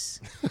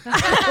jokes.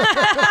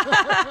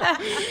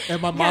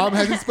 And my mom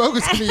hasn't spoken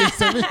to me in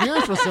 7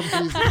 years for some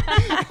reason.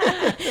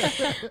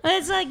 But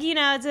it's like,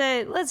 I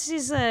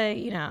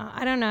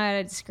don't know how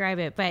to describe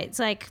it, but it's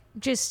like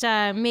just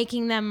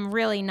making them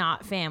really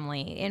not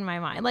family in my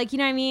mind. Like, you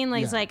know what I mean?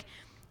 Like, it's Yeah. like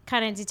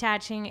kind of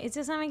detaching. It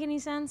does not make any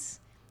sense.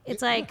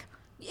 It's like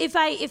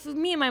if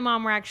me and my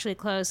mom were actually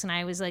close and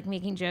I was like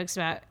making jokes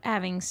about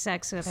having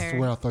sex with I her.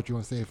 swear I thought you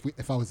were going to say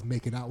if I was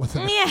making out with her.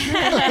 Yeah.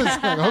 I was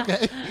like,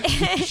 okay.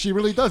 She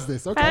really does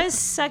this. I Okay. was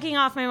sucking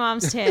off my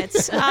mom's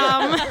tits.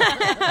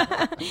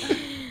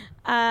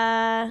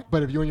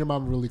 But if you and your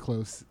mom were really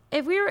close.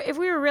 If we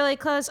were really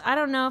close, I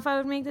don't know if I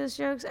would make those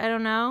jokes. I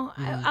don't know.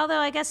 Although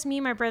I guess me,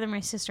 my brother,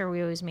 my sister,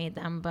 we always made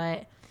them.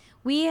 But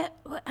I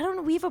don't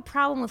know. We have a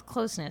problem with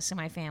closeness in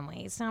my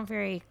family. It's not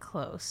very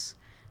close.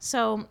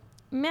 So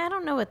I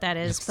don't know what that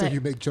is. So but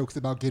you make jokes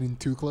about getting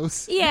too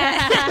close?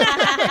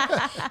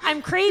 yeah,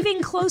 I'm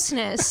craving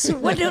closeness.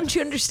 What don't you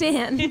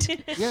understand?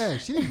 Yeah,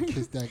 she didn't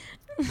kiss that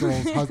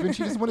girl's husband.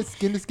 She just wanted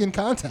skin-to-skin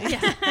contact.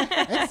 Yeah.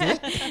 That's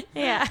it.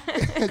 Yeah.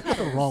 There's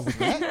nothing wrong with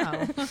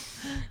that.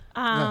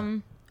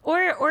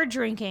 Or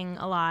drinking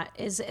a lot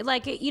is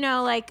like,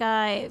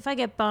 if I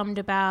get bummed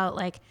about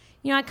I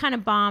kind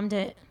of bombed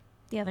it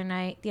the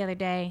other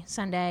day,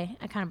 Sunday,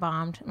 I kind of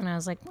bombed and I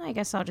was like, well, I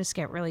guess I'll just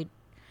get really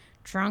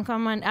drunk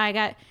on Monday.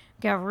 I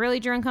got really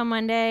drunk on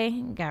Monday,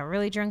 got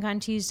really drunk on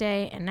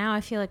Tuesday, and now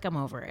I feel like I'm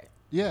over it.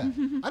 Yeah.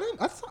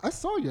 I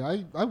saw you.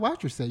 I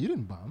watched your set. You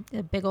didn't bomb.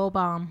 A big old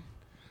bomb.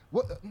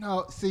 Well,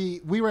 no,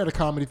 see, we were at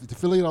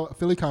the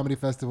Philly Comedy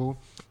Festival.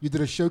 You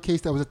did a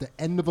showcase that was at the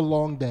end of a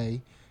long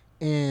day,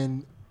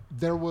 and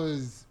there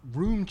was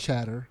room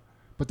chatter,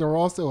 but there were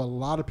also a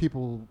lot of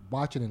people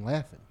watching and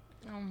laughing.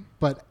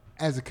 But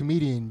as a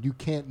comedian, you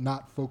can't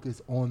not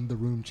focus on the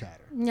room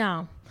chatter.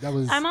 No. That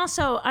was.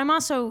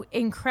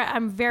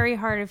 I'm very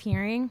hard of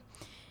hearing.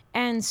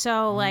 And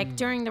so like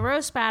during the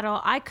roast battle,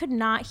 I could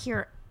not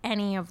hear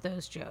any of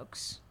those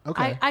jokes.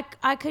 Okay.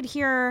 I could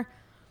hear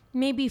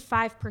maybe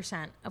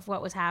 5% of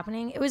what was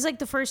happening. It was like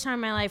the first time in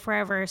my life where I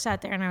ever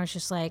sat there and I was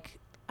just like,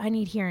 I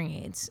need hearing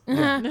aids.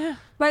 Yeah.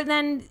 But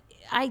then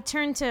I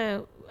turned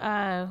to,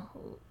 I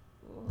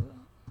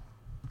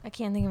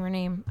can't think of her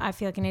name. I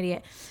feel like an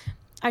idiot.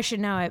 I should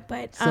know it,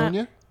 but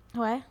Sonia?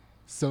 What?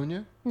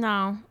 Sonia?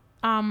 No.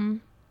 A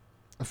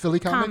Philly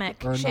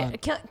comic? Or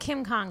not?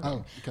 Kim Congdon.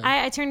 Oh, okay.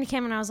 I turned to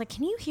Kim and I was like,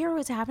 "Can you hear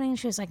what's happening?"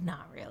 She was like,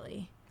 "Not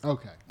really."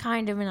 Okay.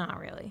 Kind of, not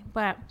really.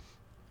 But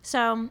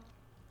so,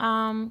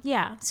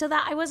 yeah. So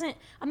that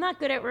I'm not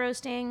good at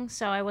roasting,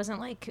 so I wasn't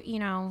like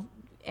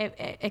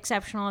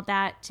exceptional at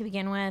that to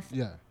begin with.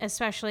 Yeah.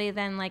 Especially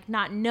then, like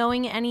not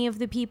knowing any of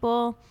the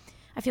people.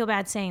 I feel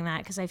bad saying that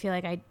because I feel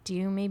like I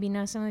do maybe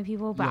know some of the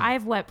people, but Yeah. I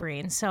have wet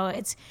brains, so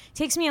it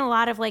takes me a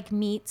lot of like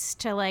meets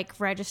to like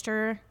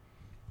register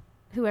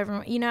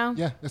whoever,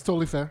 Yeah, that's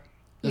totally fair.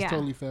 That's Yeah.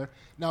 totally fair.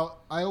 Now,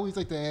 I always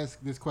like to ask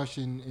this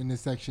question in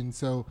this section.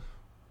 So,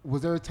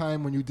 was there a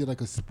time when you did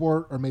like a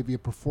sport or maybe a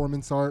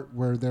performance art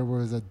where there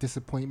was a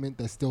disappointment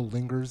that still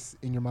lingers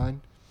in your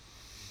mind?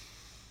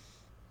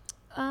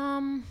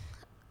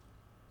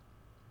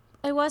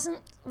 It wasn't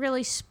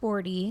really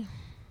sporty.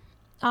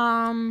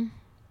 Although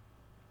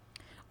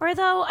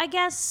I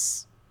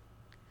guess,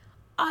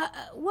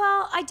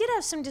 well, I did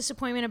have some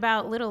disappointment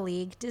about Little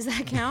League. Does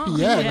that count?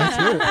 Yeah, let's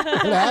hear it.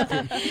 What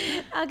happened?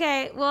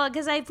 Okay, well,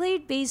 because I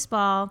played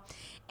baseball,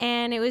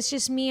 and it was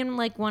just me and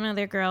like one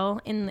other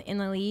girl in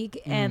the league,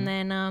 and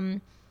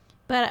then,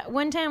 but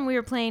one time we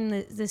were playing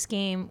this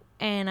game,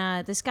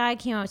 and this guy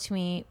came up to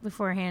me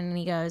beforehand, and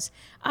he goes,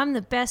 "I'm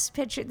the best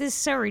pitcher." This is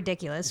so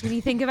ridiculous when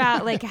you think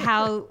about like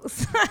how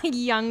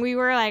young we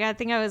were. Like I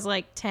think I was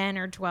like 10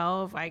 or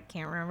 12. I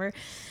can't remember.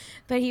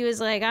 But he was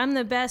like, "I'm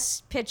the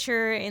best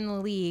pitcher in the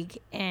league,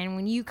 and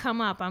when you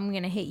come up, I'm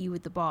going to hit you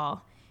with the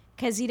ball."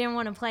 Because he didn't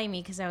want to play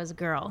me because I was a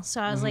girl.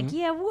 So I was like,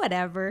 yeah,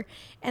 whatever.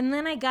 And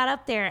then I got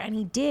up there, and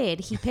he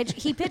did. He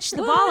pitched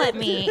the ball at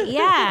me.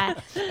 Yeah.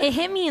 It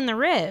hit me in the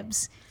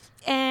ribs.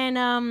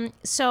 And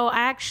so I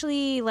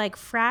actually, like,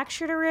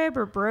 fractured a rib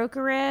or broke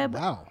a rib.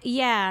 Wow.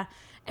 Yeah.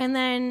 And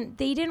then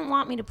they didn't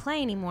want me to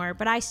play anymore,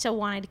 but I still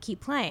wanted to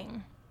keep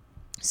playing.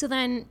 So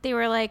then they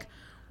were like,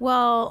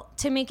 well,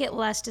 to make it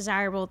less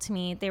desirable to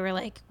me, they were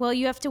like, well,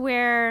 you have to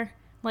wear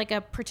like a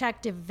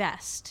protective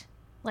vest,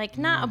 like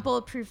not a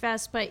bulletproof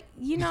vest, but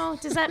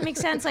does that make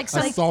sense? Like, A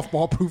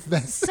softball-proof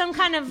vest. some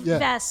kind of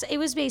vest. It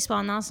was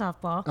baseball, not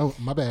softball. Oh,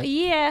 my bad.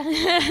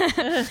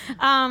 Yeah.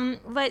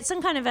 But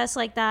some kind of vest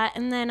like that.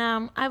 And then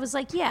I was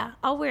like, yeah,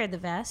 I'll wear the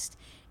vest.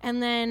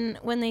 And then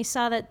when they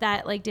saw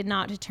that like did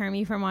not deter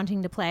me from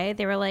wanting to play,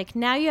 they were like,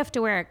 now you have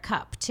to wear a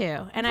cup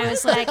too. And I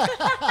was like,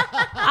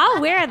 I'll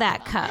wear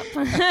that cup.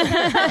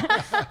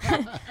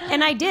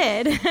 And I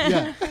did.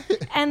 Yeah.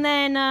 And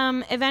then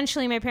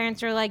eventually my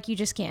parents were like, you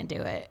just can't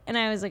do it. And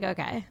I was like,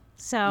 okay.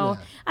 So, Yeah.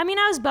 I mean,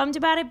 I was bummed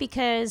about it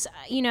because,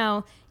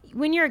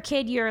 when you're a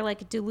kid, you're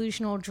like a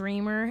delusional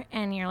dreamer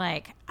and you're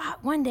like,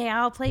 one day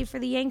I'll play for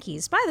the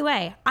Yankees. By the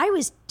way, I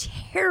was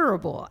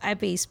terrible at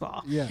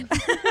baseball. Yeah.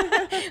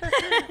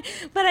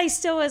 But I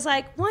still was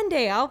like, one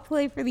day I'll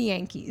play for the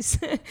Yankees.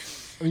 I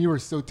mean, you were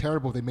so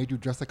terrible, they made you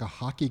dress like a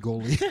hockey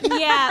goalie.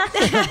 Yeah.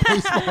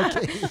 Baseball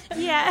game.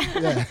 Yeah.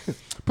 Yeah.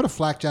 Put a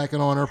flak jacket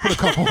on her, put a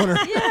cup on her.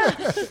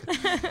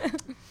 Yeah.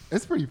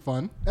 It's pretty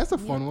fun. That's a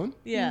fun one.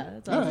 Yeah,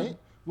 that's All awesome. right.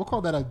 We'll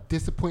call that a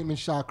disappointment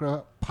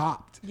chakra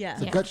popped. Yeah.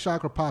 It's a Yeah. gut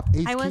chakra pop.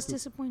 Ace, I was keep it-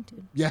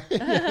 disappointed. Yeah.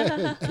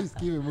 Ace,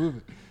 keep it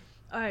moving.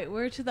 All right,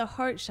 we're to the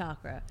heart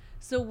chakra.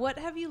 So what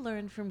have you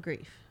learned from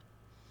grief?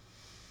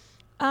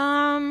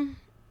 I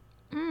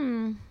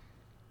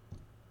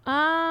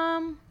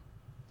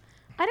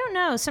don't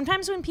know.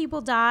 Sometimes when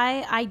people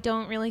die, I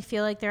don't really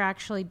feel like they're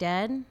actually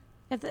dead.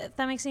 If that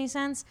makes any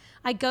sense.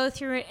 I go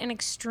through an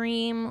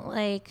extreme,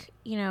 like,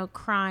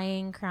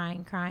 crying.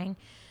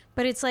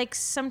 But it's like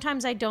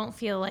sometimes I don't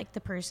feel like the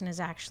person is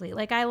actually,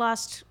 like, I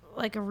lost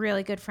like a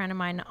really good friend of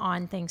mine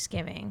on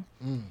Thanksgiving.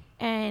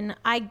 And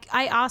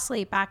I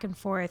oscillate back and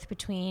forth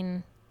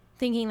between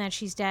thinking that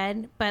she's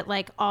dead, but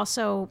like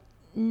also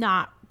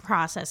not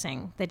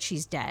processing that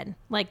she's dead.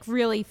 Like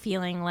really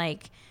feeling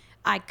like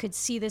I could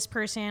see this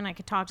person, I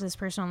could talk to this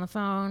person on the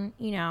phone,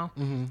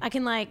 I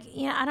can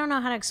I don't know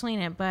how to explain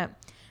it, but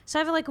so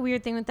I have like a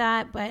weird thing with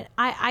that, but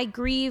I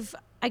grieve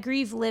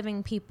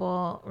living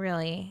people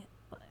really,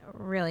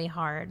 really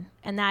hard,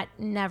 and that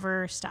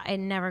never it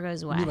never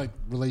goes away. You mean like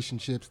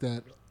relationships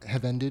that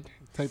have ended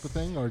type of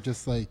thing, or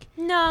just like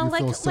No, you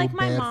feel like so like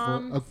my bad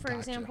mom, for for gotcha.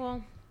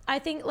 example. I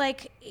think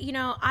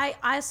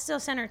I still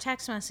send her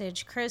text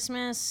message,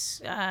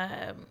 Christmas,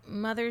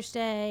 Mother's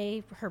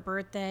Day, her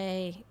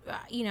birthday,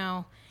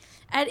 and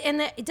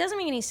it doesn't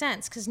make any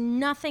sense because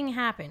nothing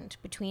happened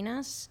between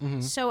us.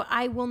 Mm-hmm. So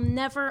I will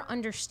never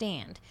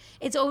understand.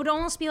 It would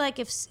almost be like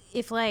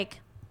if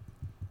like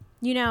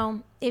you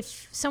know,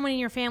 if someone in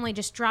your family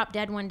just dropped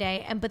dead one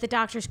day but the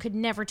doctors could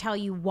never tell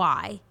you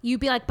why, you'd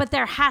be like, but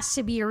there has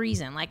to be a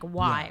reason, like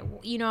why,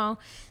 you know?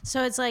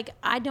 So it's like,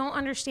 I don't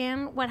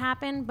understand what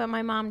happened, but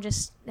my mom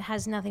just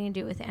has nothing to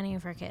do with any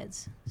of her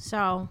kids.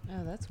 So.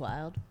 Oh, that's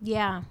wild.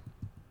 Yeah.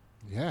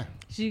 Yeah.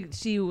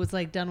 She was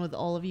like done with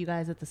all of you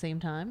guys at the same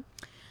time?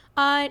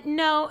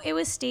 No, it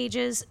was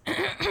stages.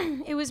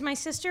 It was my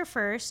sister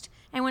first.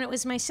 And when it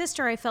was my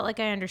sister, I felt like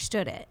I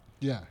understood it.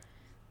 Yeah.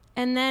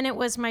 And then it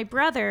was my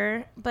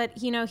brother,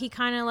 but, you know, he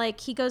kind of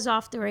like, he goes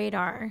off the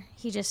radar.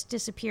 He just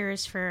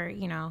disappears for,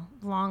 you know,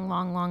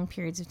 long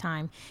periods of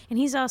time. And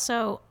he's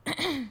also,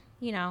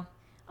 you know,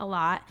 a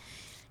lot.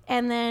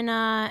 And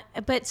then,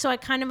 but so I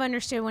kind of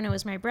understood when it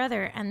was my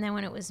brother. And then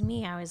when it was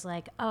me, I was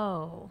like,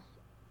 oh.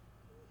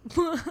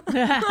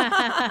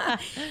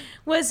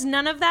 Was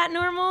none of that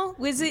normal?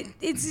 Was it?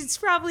 It's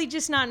probably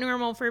just not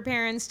normal for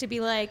parents to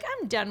be like,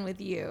 I'm done with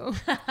you.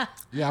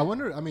 Yeah, I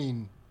wonder, I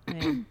mean,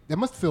 that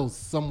must feel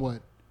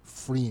somewhat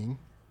freeing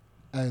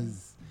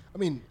as, I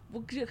mean.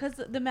 Well, because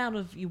the amount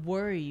of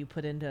worry you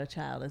put into a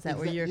child, is that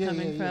where you're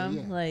coming from?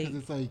 Yeah. Like, 'cause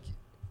it's like,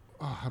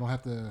 oh, I don't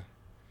have to,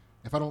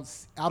 if I don't,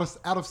 out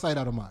of sight,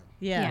 out of mind.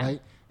 Yeah.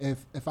 Right?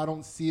 If I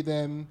don't see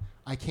them,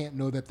 I can't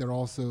know that they're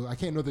also, I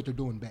can't know that they're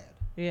doing bad.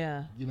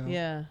 Yeah. You know?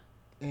 Yeah.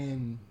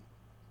 And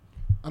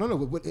I don't know,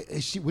 what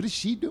is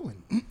she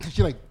doing? Is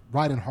she like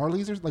riding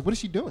Harleys or like, what is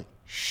she doing?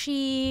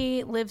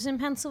 She lives in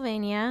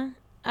Pennsylvania.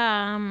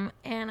 And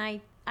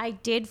I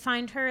did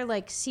find her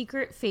like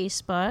secret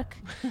Facebook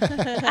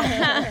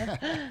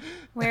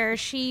where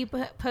she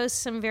posts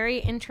some very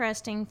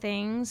interesting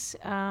things.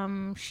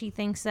 She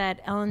thinks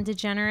that Ellen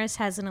DeGeneres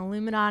has an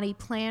Illuminati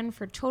plan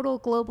for total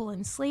global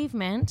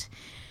enslavement.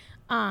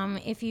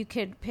 If you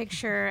could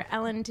picture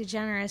Ellen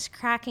DeGeneres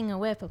cracking a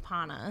whip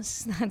upon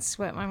us, that's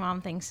what my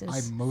mom thinks is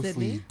I mostly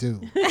Sydney? do.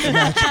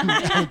 Imagine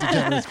Ellen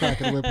DeGeneres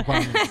cracking a whip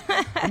upon us.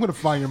 I'm going to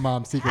find your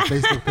mom's secret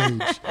Facebook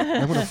page.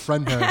 I'm going to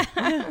friend her.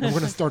 And we're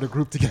going to start a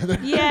group together.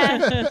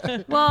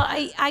 Yeah. Well,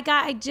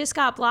 I just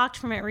got blocked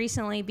from it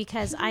recently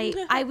because I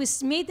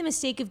made the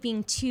mistake of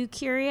being too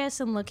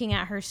curious and looking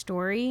at her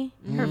story,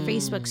 her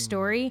Facebook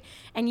story,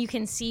 and you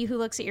can see who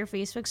looks at your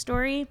Facebook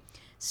story.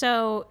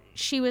 So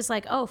she was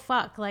like, oh,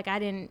 fuck. Like,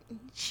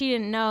 she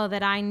didn't know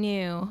that I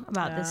knew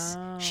about this.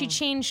 She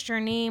changed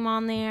her name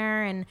on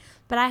there.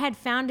 But I had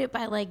found it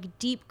by like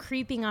deep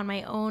creeping on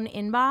my own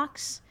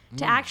inbox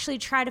to actually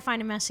try to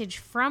find a message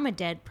from a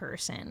dead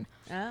person.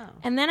 Oh.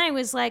 And then I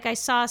was like, I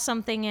saw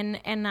something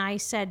and I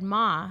said,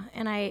 Ma.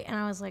 And I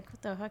was like,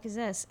 what the fuck is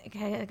this?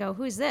 I go,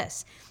 who's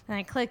this? And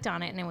I clicked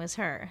on it and it was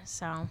her.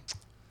 So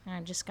I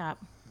just got...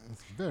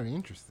 It's very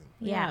interesting.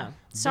 Yeah.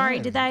 Sorry,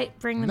 did that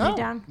bring the mood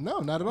down? No,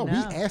 not at all. No. We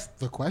asked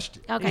the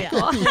question. Okay,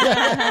 cool.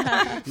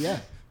 Yeah.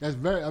 That's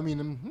very, I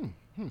mean,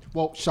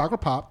 well, chakra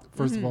popped,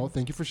 first of all.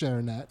 Thank you for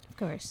sharing that. Of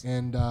course.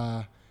 And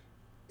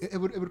it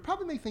would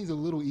probably make things a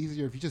little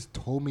easier if you just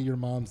told me your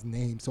mom's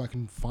name so I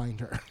can find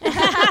her.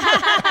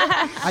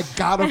 I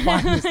gotta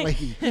find this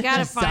lady. You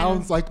gotta she find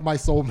sounds like my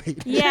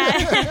soulmate.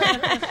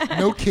 Yeah.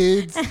 No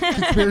kids,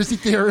 conspiracy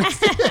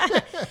theorists.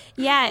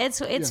 Yeah,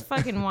 it's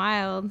fucking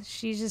wild.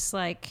 She's just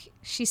like,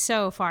 she's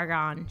so far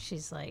gone.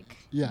 She's like,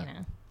 Yeah. you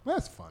know. Well,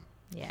 that's fun.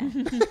 Yeah.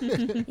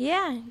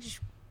 Yeah. She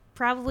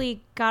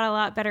probably got a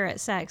lot better at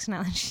sex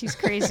now that she's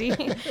crazy.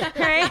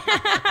 Right?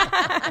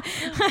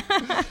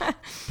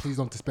 Please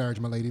don't disparage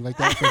my lady like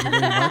that. Thank you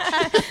very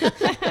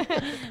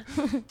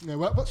much. Yeah,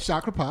 well,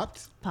 chakra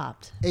popped.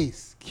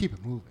 Ace, keep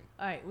it moving.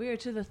 All right, we are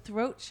to the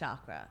throat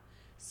chakra.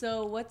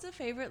 So, what's a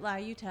favorite lie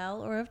you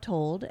tell or have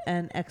told,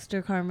 and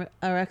extra karma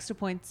or extra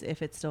points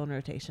if it's still in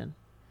rotation?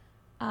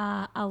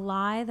 A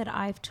lie that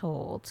I've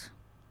told.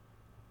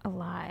 Fuck. A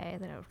lie.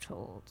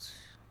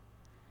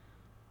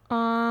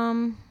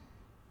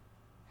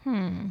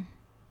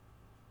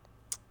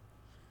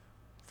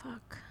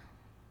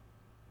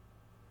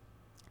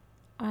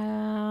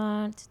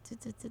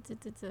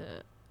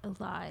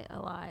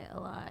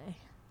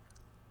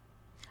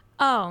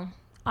 Oh,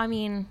 I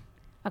mean,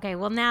 okay,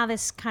 well now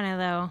this kind of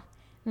though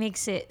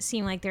makes it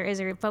seem like there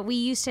is but we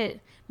used to,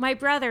 my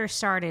brother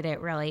started it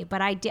really,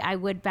 but I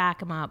would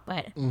back him up,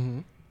 but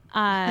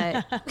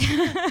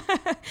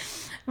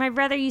my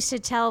brother used to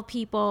tell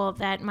people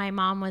that my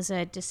mom was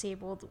a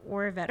disabled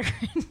war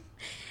veteran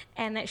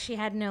and that she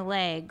had no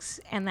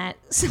legs and that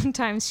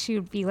sometimes she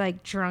would be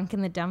like drunk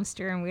in the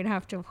dumpster and we'd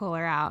have to pull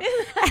her out.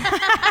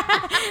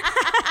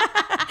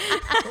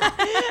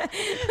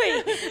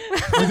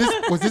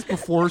 Was this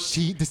before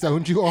she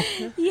disowned you all?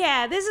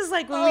 Yeah, this is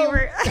like when we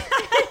were...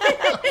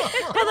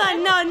 Hold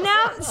on, no,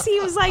 now it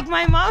seems like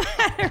my mom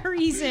had a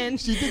reason.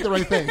 She did the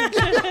right thing.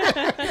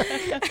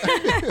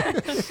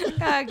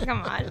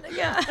 Come on.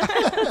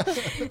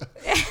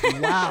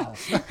 Wow.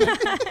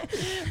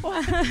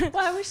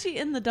 Why was she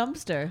in the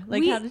dumpster?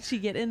 Like, how did she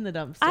get in the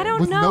dumpster? I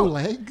don't With know. no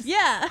legs?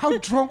 Yeah. How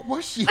drunk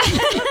was she?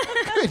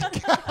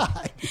 Good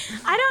God.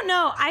 I don't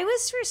know. I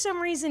was for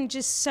some reason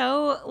just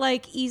so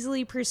like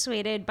easily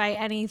persuaded by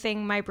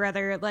anything my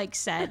brother like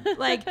said.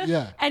 Like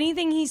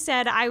anything he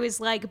said, I was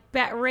like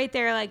right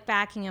there like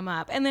backing him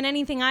up. And then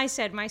anything I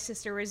said, my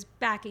sister was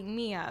backing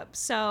me up.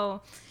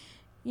 So,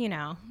 you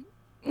know.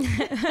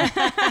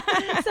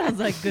 Sounds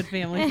like good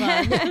family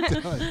fun.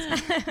 It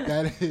does.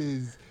 That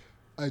is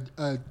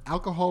a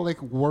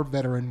alcoholic war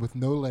veteran with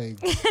no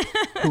legs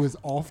who is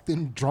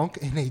often drunk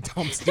in a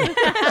dumpster.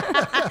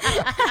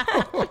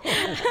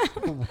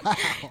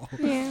 Wow.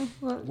 Yeah,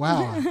 well.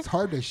 Wow. It's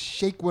hard to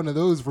shake one of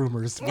those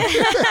rumors.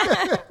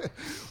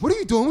 What are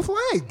you doing with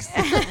legs?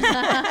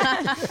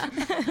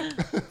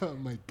 Oh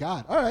my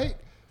God. All right.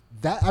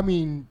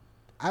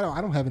 I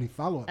don't have any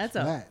follow-ups. That's for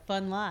a that.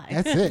 fun lie.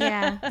 That's it.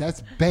 Yeah.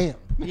 That's bam.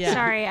 Yeah.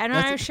 Sorry, I'm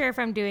not sure if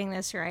I'm doing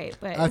this right,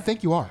 but I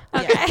think you are.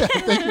 Okay. I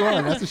think you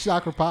are. That's a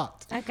shocker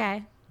popped.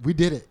 Okay. We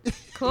did it.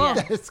 Cool.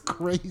 That's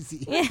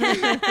crazy.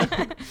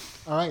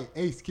 All right,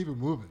 Ace, keep it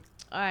moving.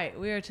 All right,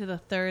 we are to the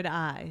third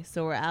eye.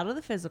 So we're out of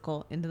the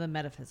physical into the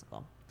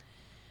metaphysical.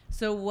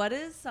 So what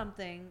is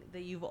something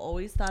that you've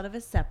always thought of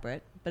as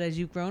separate, but as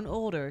you've grown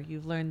older,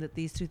 you've learned that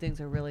these two things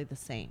are really the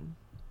same?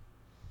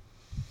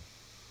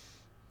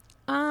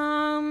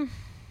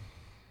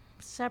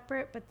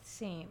 Separate but the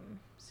same.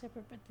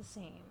 Separate but the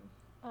same.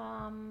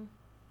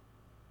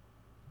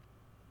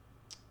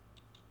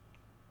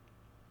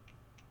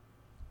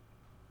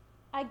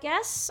 I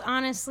guess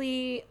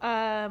honestly,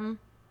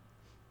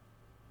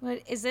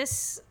 what is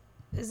this?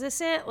 Is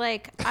this it?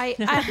 Like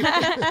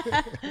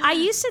I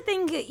used to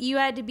think that you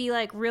had to be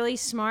like really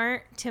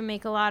smart to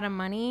make a lot of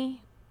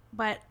money,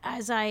 but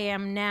as I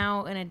am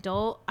now an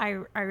adult, I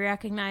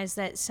recognize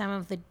that some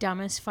of the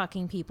dumbest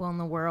fucking people in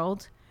the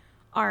world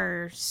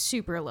are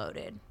super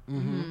loaded.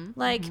 Mm-hmm.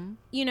 Like,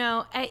 you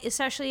know,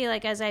 especially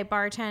like as I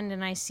bartend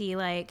and I see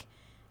like,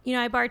 you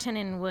know, I bartend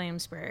in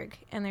Williamsburg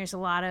and there's a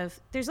lot of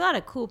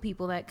cool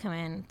people that come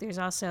in. There's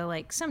also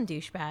like some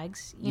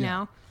douchebags, you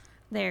know,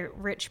 their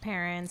rich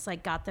parents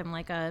like got them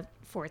like a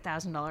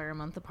 $4,000 a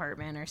month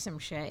apartment or some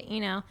shit, you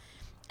know,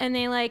 and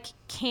they like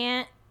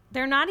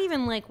they're not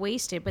even like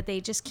wasted, but they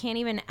just can't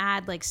even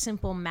add like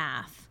simple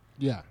math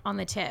on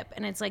the tip.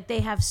 And it's like, they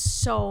have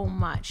so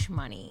much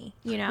money,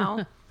 you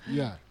know?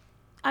 Yeah.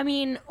 I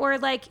mean, or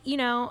like, you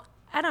know,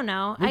 I don't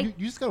know. Well,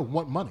 you just gotta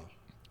want money.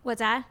 What's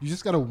that? You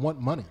just gotta want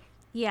money.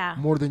 Yeah.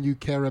 More than you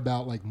care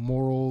about like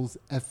morals,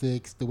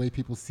 ethics, the way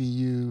people see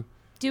you.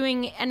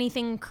 Doing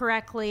anything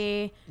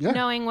correctly,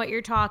 knowing what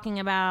you're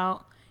talking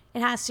about. It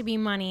has to be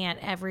money it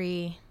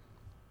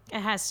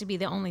has to be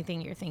the only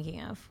thing you're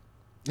thinking of.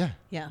 Yeah.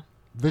 Yeah.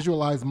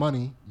 Visualize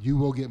money, you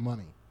will get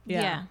money.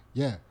 Yeah.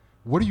 Yeah.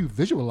 What are you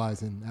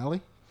visualizing,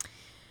 Allie?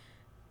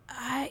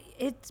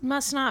 It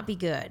must not be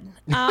good.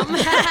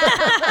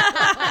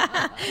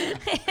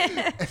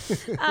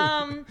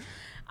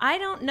 I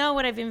don't know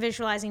what I've been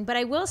visualizing, but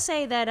I will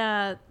say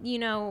that, you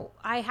know,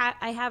 I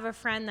have a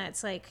friend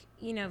that's like,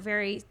 you know,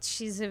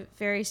 she's a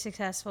very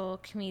successful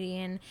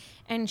comedian,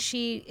 and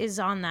she is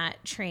on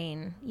that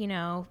train, you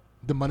know.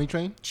 The money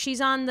train?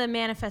 She's on the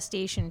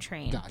manifestation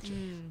train. Gotcha.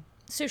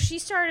 So she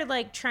started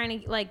like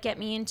trying to like get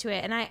me into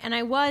it, and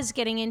I was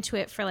getting into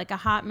it for like a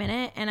hot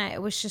minute, and I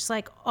was just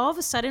like all of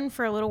a sudden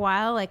for a little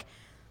while, like,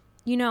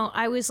 you know,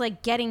 I was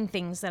like getting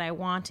things that I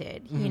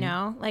wanted, you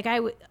know, like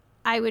I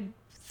would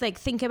like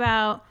think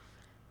about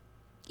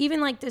even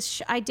like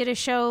this. I did a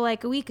show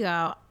like a week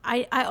ago.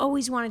 I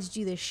always wanted to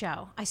do this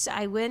show.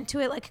 I went to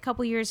it like a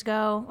couple years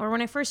ago, or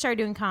when I first started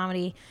doing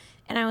comedy,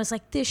 and I was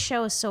like, this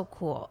show is so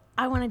cool.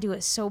 I want to do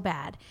it so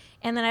bad.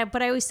 And then I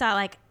always thought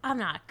like, I'm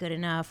not good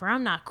enough or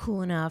I'm not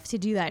cool enough to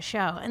do that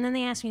show. And then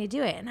they asked me to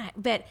do it.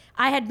 But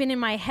I had been in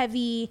my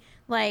heavy,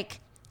 like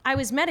I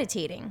was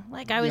meditating,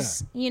 like I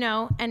was, you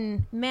know,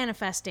 and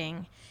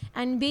manifesting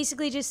and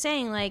basically just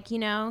saying like, you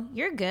know,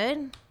 you're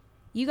good.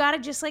 You got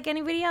it just like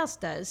anybody else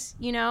does,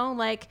 you know,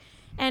 like,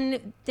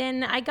 and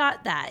then I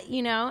got that,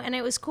 you know, and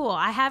it was cool.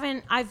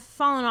 I've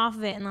fallen off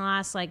of it in the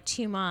last like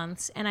 2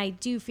 months. And I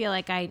do feel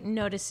like I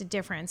notice a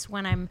difference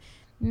when I'm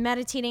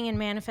meditating and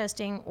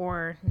manifesting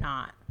or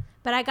not.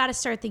 But I got to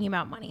start thinking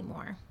about money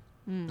more.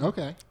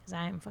 Okay. Because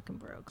I am fucking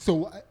broke.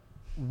 So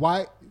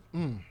why?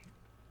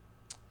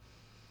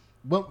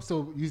 Well,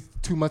 so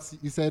 2 months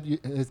you said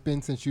it's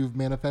been since you've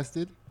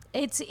manifested?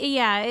 It's, like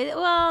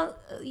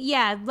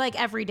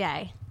every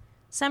day.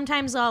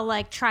 Sometimes I'll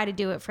like try to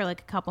do it for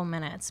like a couple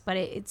minutes, but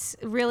it's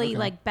really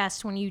like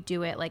best when you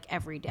do it like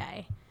every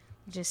day.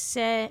 Just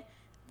sit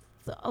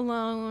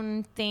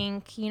alone,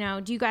 think, you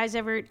know, do you guys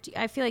ever,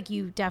 I feel like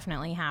you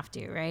definitely have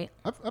to, right?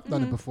 I've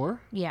done it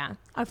before. Yeah.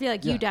 I feel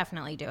like you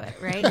definitely do it,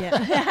 right?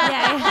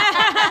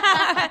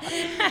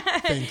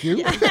 Thank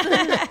you.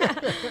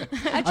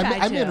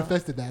 I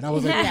manifested that. I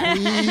was like,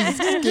 please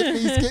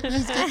skip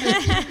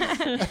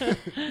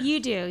me. You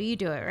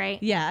do it, right?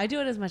 Yeah, I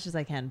do it as much as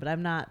I can, but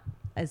I'm not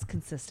as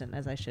consistent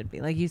as I should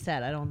be. Like you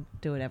said, I don't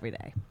do it every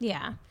day.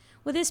 Yeah.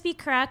 Would this be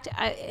correct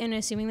in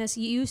assuming this?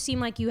 You seem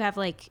like you have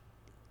like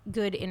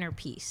good inner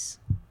peace.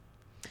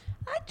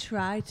 I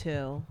try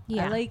to.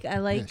 Yeah. I like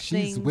Yeah,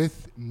 she's things.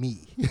 with me.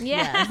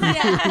 Yeah.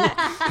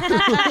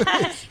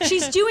 Yeah.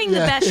 She's doing the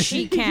best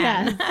she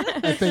can.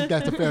 I think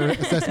that's a fair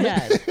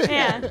assessment.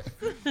 Yes.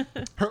 Yeah.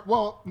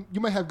 Well,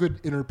 you might have good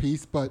inner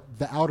peace, but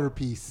the outer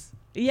peace.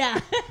 Yeah.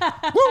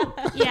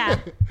 Yeah.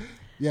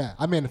 Yeah,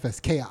 I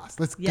manifest chaos.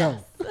 Let's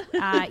Yes. go.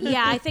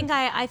 Yeah, I think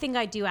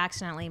I do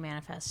accidentally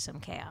manifest some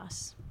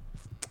chaos.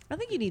 I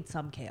think you need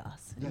some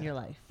chaos in Yeah. your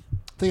life.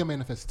 I think I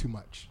manifest too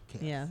much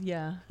chaos.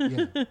 Yeah. Yeah.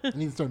 I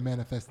need to start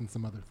manifesting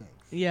some other things.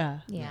 Yeah.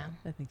 Yeah.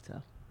 I think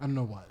so. I don't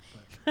know what,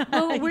 but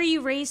Well, were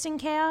you raised in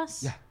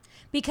chaos? yeah.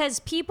 Because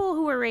people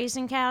who were raised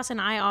in chaos,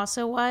 and I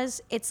also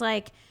was, it's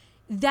like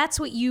that's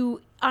what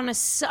you on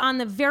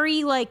the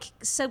very like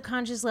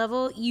subconscious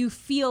level, you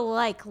feel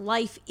like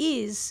life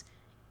is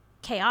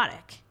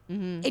chaotic.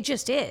 Mm-hmm. It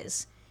just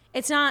is.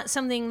 It's not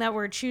something that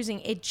we're choosing.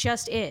 It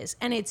just is,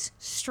 and it's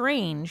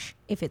strange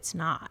if it's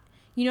not.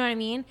 You know what I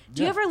mean?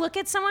 Do you Yeah. ever look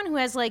at someone who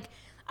has like?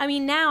 I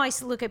mean, now I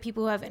look at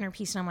people who have inner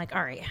peace, and I'm like,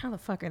 all right, how the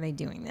fuck are they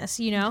doing this?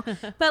 You know,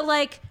 but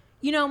like.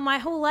 You know, my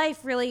whole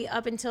life, really,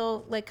 up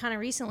until like kind of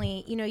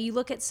recently, you know, you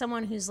look at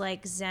someone who's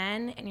like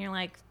Zen, and you're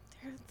like,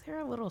 they're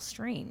a little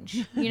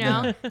strange. You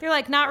know, they're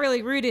like not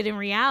really rooted in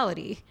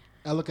reality.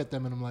 I look at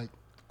them and I'm like,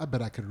 I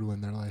bet I could ruin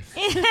their life.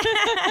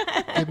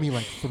 Give me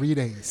like 3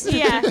 days.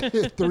 Yeah,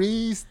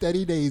 3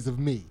 steady days of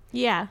me.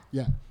 yeah,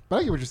 Yeah, but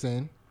I get what you're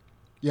saying.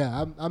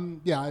 Yeah, I am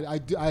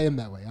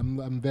that way.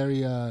 I'm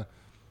very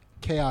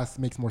chaos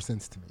makes more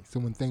sense to me. So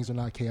when things are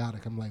not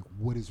chaotic, I'm like,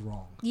 what is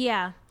wrong?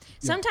 yeah.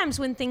 Sometimes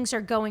when things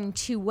are going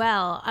too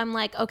well, I'm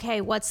like,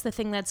 okay, what's the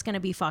thing that's going to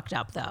be fucked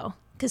up though?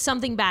 Because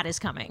something bad is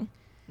coming.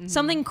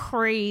 Something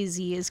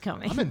crazy is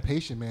coming. I'm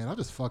impatient, man. I'll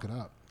just fuck it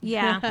up.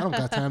 Yeah. I don't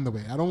got time to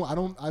wait. I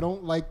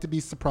don't like to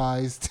be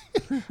surprised.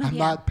 I'm Yeah.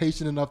 not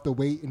patient enough to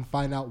wait and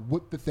find out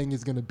what the thing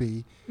is going to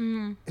be.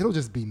 It'll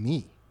just be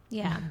me,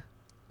 Yeah.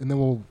 and then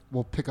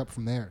we'll pick up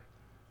from there.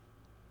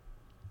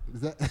 Is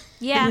that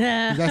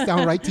Yeah. does that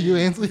sound right to you,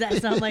 Ansley? Does that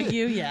sound like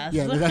you? Yes.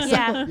 Yeah, does that Yeah.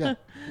 sound, yeah.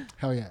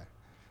 Hell yeah.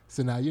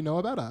 So now you know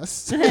about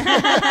us.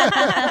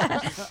 Yeah.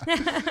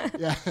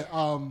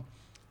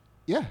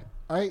 Yeah.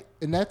 All right.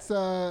 And that's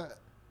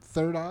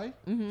third eye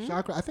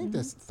chakra. I think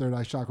that's third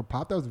eye chakra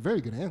pop. That was a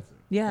very good answer.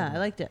 Yeah, I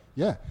liked it.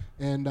 Yeah.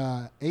 And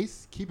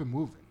Ace, keep it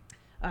moving.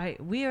 All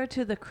right, we are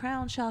to the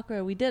crown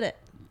chakra. We did it.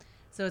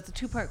 So it's a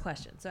 2-part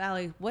question. So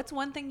Allie, what's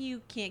one thing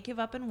you can't give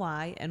up and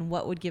why? And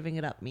what would giving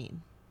it up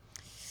mean?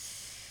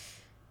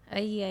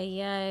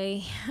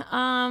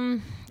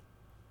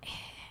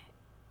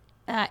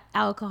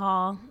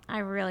 Alcohol. I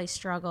really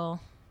struggle.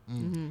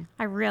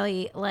 I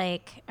really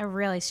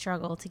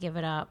struggle to give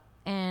it up.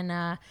 And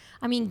I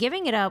mean,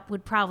 giving it up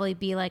would probably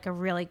be like a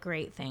really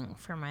great thing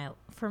for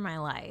my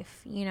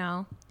life, you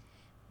know.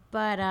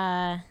 But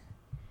I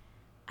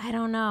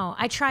don't know.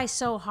 I try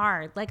so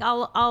hard. Like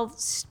I'll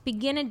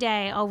begin a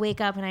day. I'll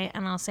wake up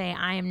and I'll say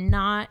I am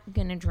not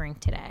gonna drink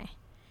today.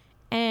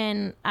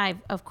 And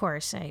I'm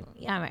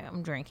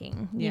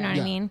drinking. You know what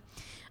I mean?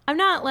 I'm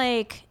not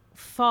like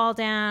fall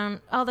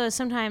down. Although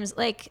sometimes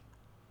like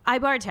I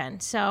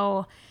bartend,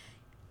 so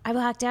I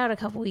blacked out a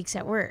couple weeks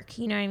at work.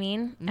 You know what I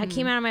mean? I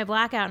came out of my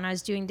blackout and I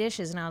was doing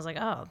dishes and I was like,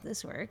 oh,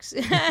 this works.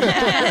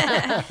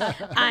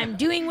 I'm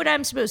doing what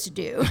I'm supposed to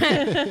do.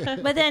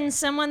 But then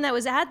someone that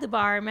was at the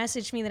bar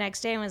messaged me the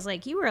next day and was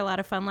like, you were a lot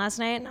of fun last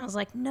night. And I was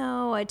like,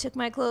 no, I took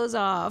my clothes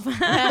off.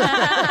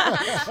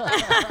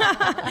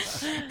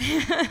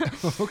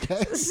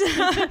 Okay. So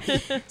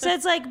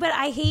it's like, but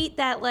I hate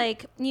that,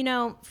 like, you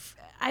know,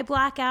 I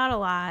black out a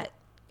lot.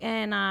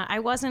 And I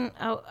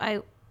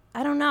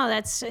don't know.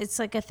 It's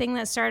like a thing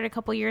that started a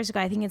couple years ago.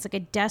 I think it's like a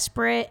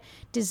desperate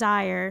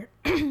desire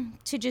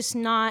to just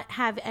not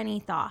have any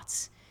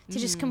thoughts, to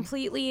just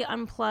completely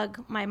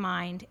unplug my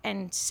mind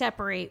and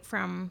separate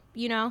from,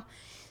 you know.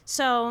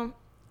 So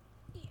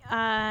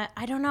I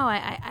don't know.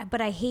 But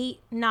I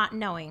hate not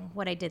knowing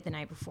what I did the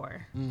night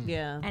before.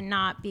 Yeah. And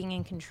not being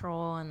in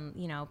control, and,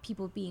 you know,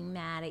 people being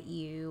mad at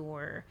you,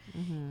 or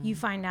you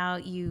find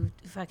out you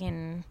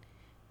fucking,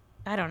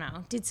 I don't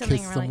know, did something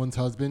Kiss really. someone's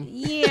husband.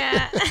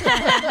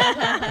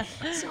 Yeah.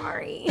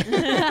 Sorry.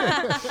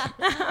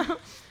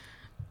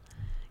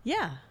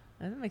 Yeah.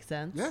 That makes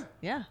sense. Yeah.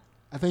 Yeah.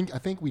 I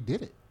think we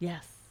did it.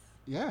 Yes.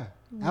 Yeah.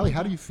 Allie,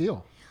 how do you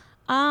feel?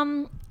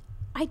 I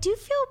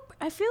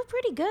feel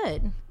pretty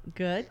good.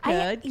 Good.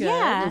 Good. It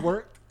Yeah.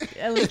 worked.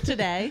 At least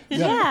today.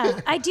 Yeah,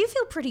 I do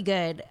feel pretty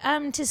good.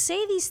 To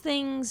say these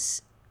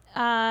things,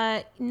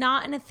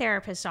 not in a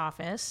therapist's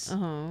office,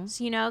 so,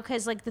 you know,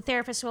 because like the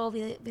therapist will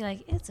be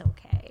like, it's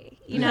okay,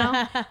 you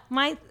know,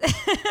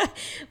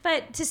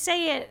 but to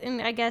say it,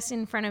 and I guess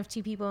in front of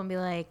two people and be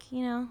like,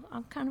 you know,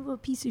 I'm kind of a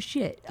piece of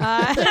shit.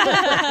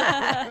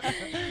 I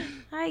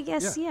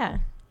guess, yeah,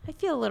 I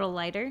feel a little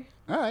lighter.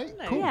 All right.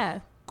 Cool. Yeah,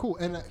 Cool.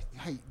 And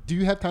hey, do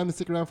you have time to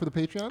stick around for the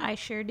Patreon? I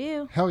sure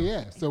do. Hell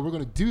yeah. So we're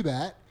going to do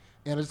that.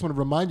 And I just want to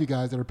remind you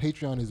guys that our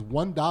Patreon is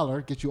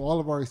 $1, gets you all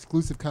of our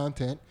exclusive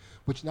content,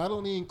 which not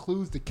only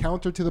includes the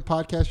counter to the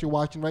podcast you're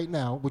watching right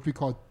now, which we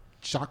call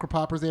Chakra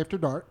Poppers After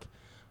Dark,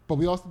 But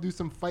we also do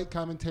some fight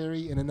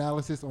commentary and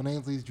analysis on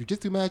Ainsley's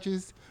jiu-jitsu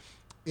matches.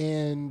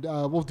 And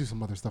we'll do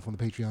some other stuff on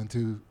the Patreon,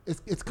 too.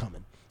 It's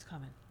coming. It's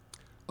coming.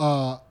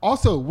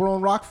 Also, we're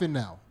on Rockfin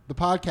now, the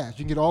podcast.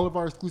 You can get all of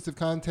our exclusive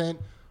content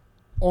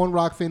on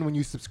Rockfin when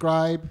you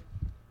subscribe.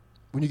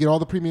 When you get all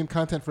the premium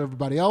content for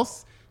everybody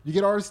else, you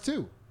get ours,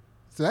 too.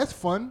 So that's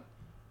fun.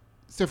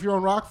 So if you're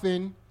on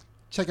Rockfin,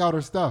 check out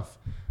our stuff.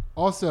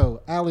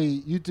 Also,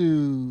 Allie, you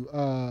do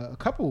a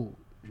couple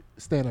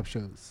stand-up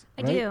shows,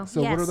 right? I do,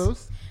 So yes. what are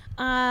those?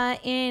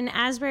 In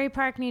Asbury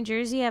Park, New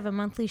Jersey, I have a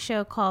monthly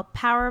show called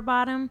Power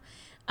Bottom.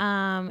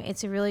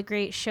 It's a really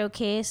great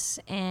showcase,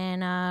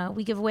 and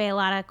we give away a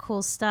lot of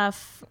cool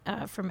stuff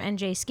from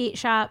NJ Skate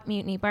Shop,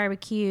 Mutiny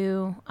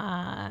Barbecue,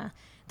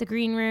 the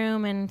Green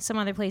Room, and some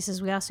other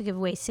places. We also give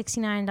away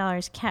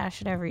 $69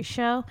 cash at every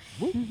show.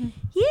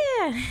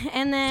 Yeah,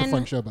 and then It's a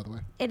fun show, by the way.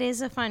 it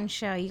is a fun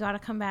show. You got to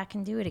come back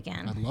and do it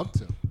again. I'd love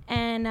to.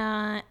 And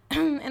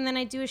and then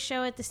I do a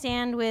show at the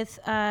stand with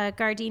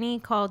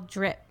Gardini called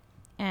Drip.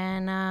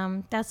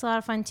 And that's a lot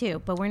of fun,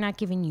 too. But we're not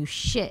giving you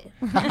shit.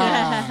 Take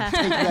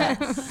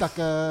that,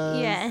 suckers.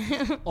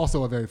 Yeah.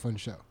 Also a very fun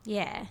show.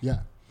 Yeah.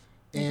 Yeah.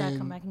 You got to And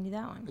come back and do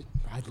that one.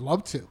 I'd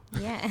love to.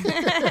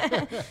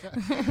 Yeah.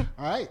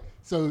 All right.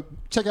 So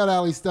check out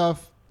Allie's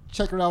stuff.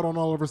 Check her out on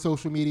all of her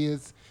social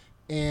medias.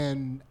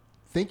 And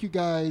thank you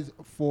guys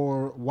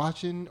for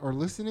watching or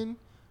listening.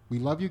 We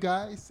love you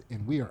guys,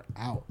 and we are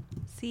out.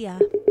 See ya.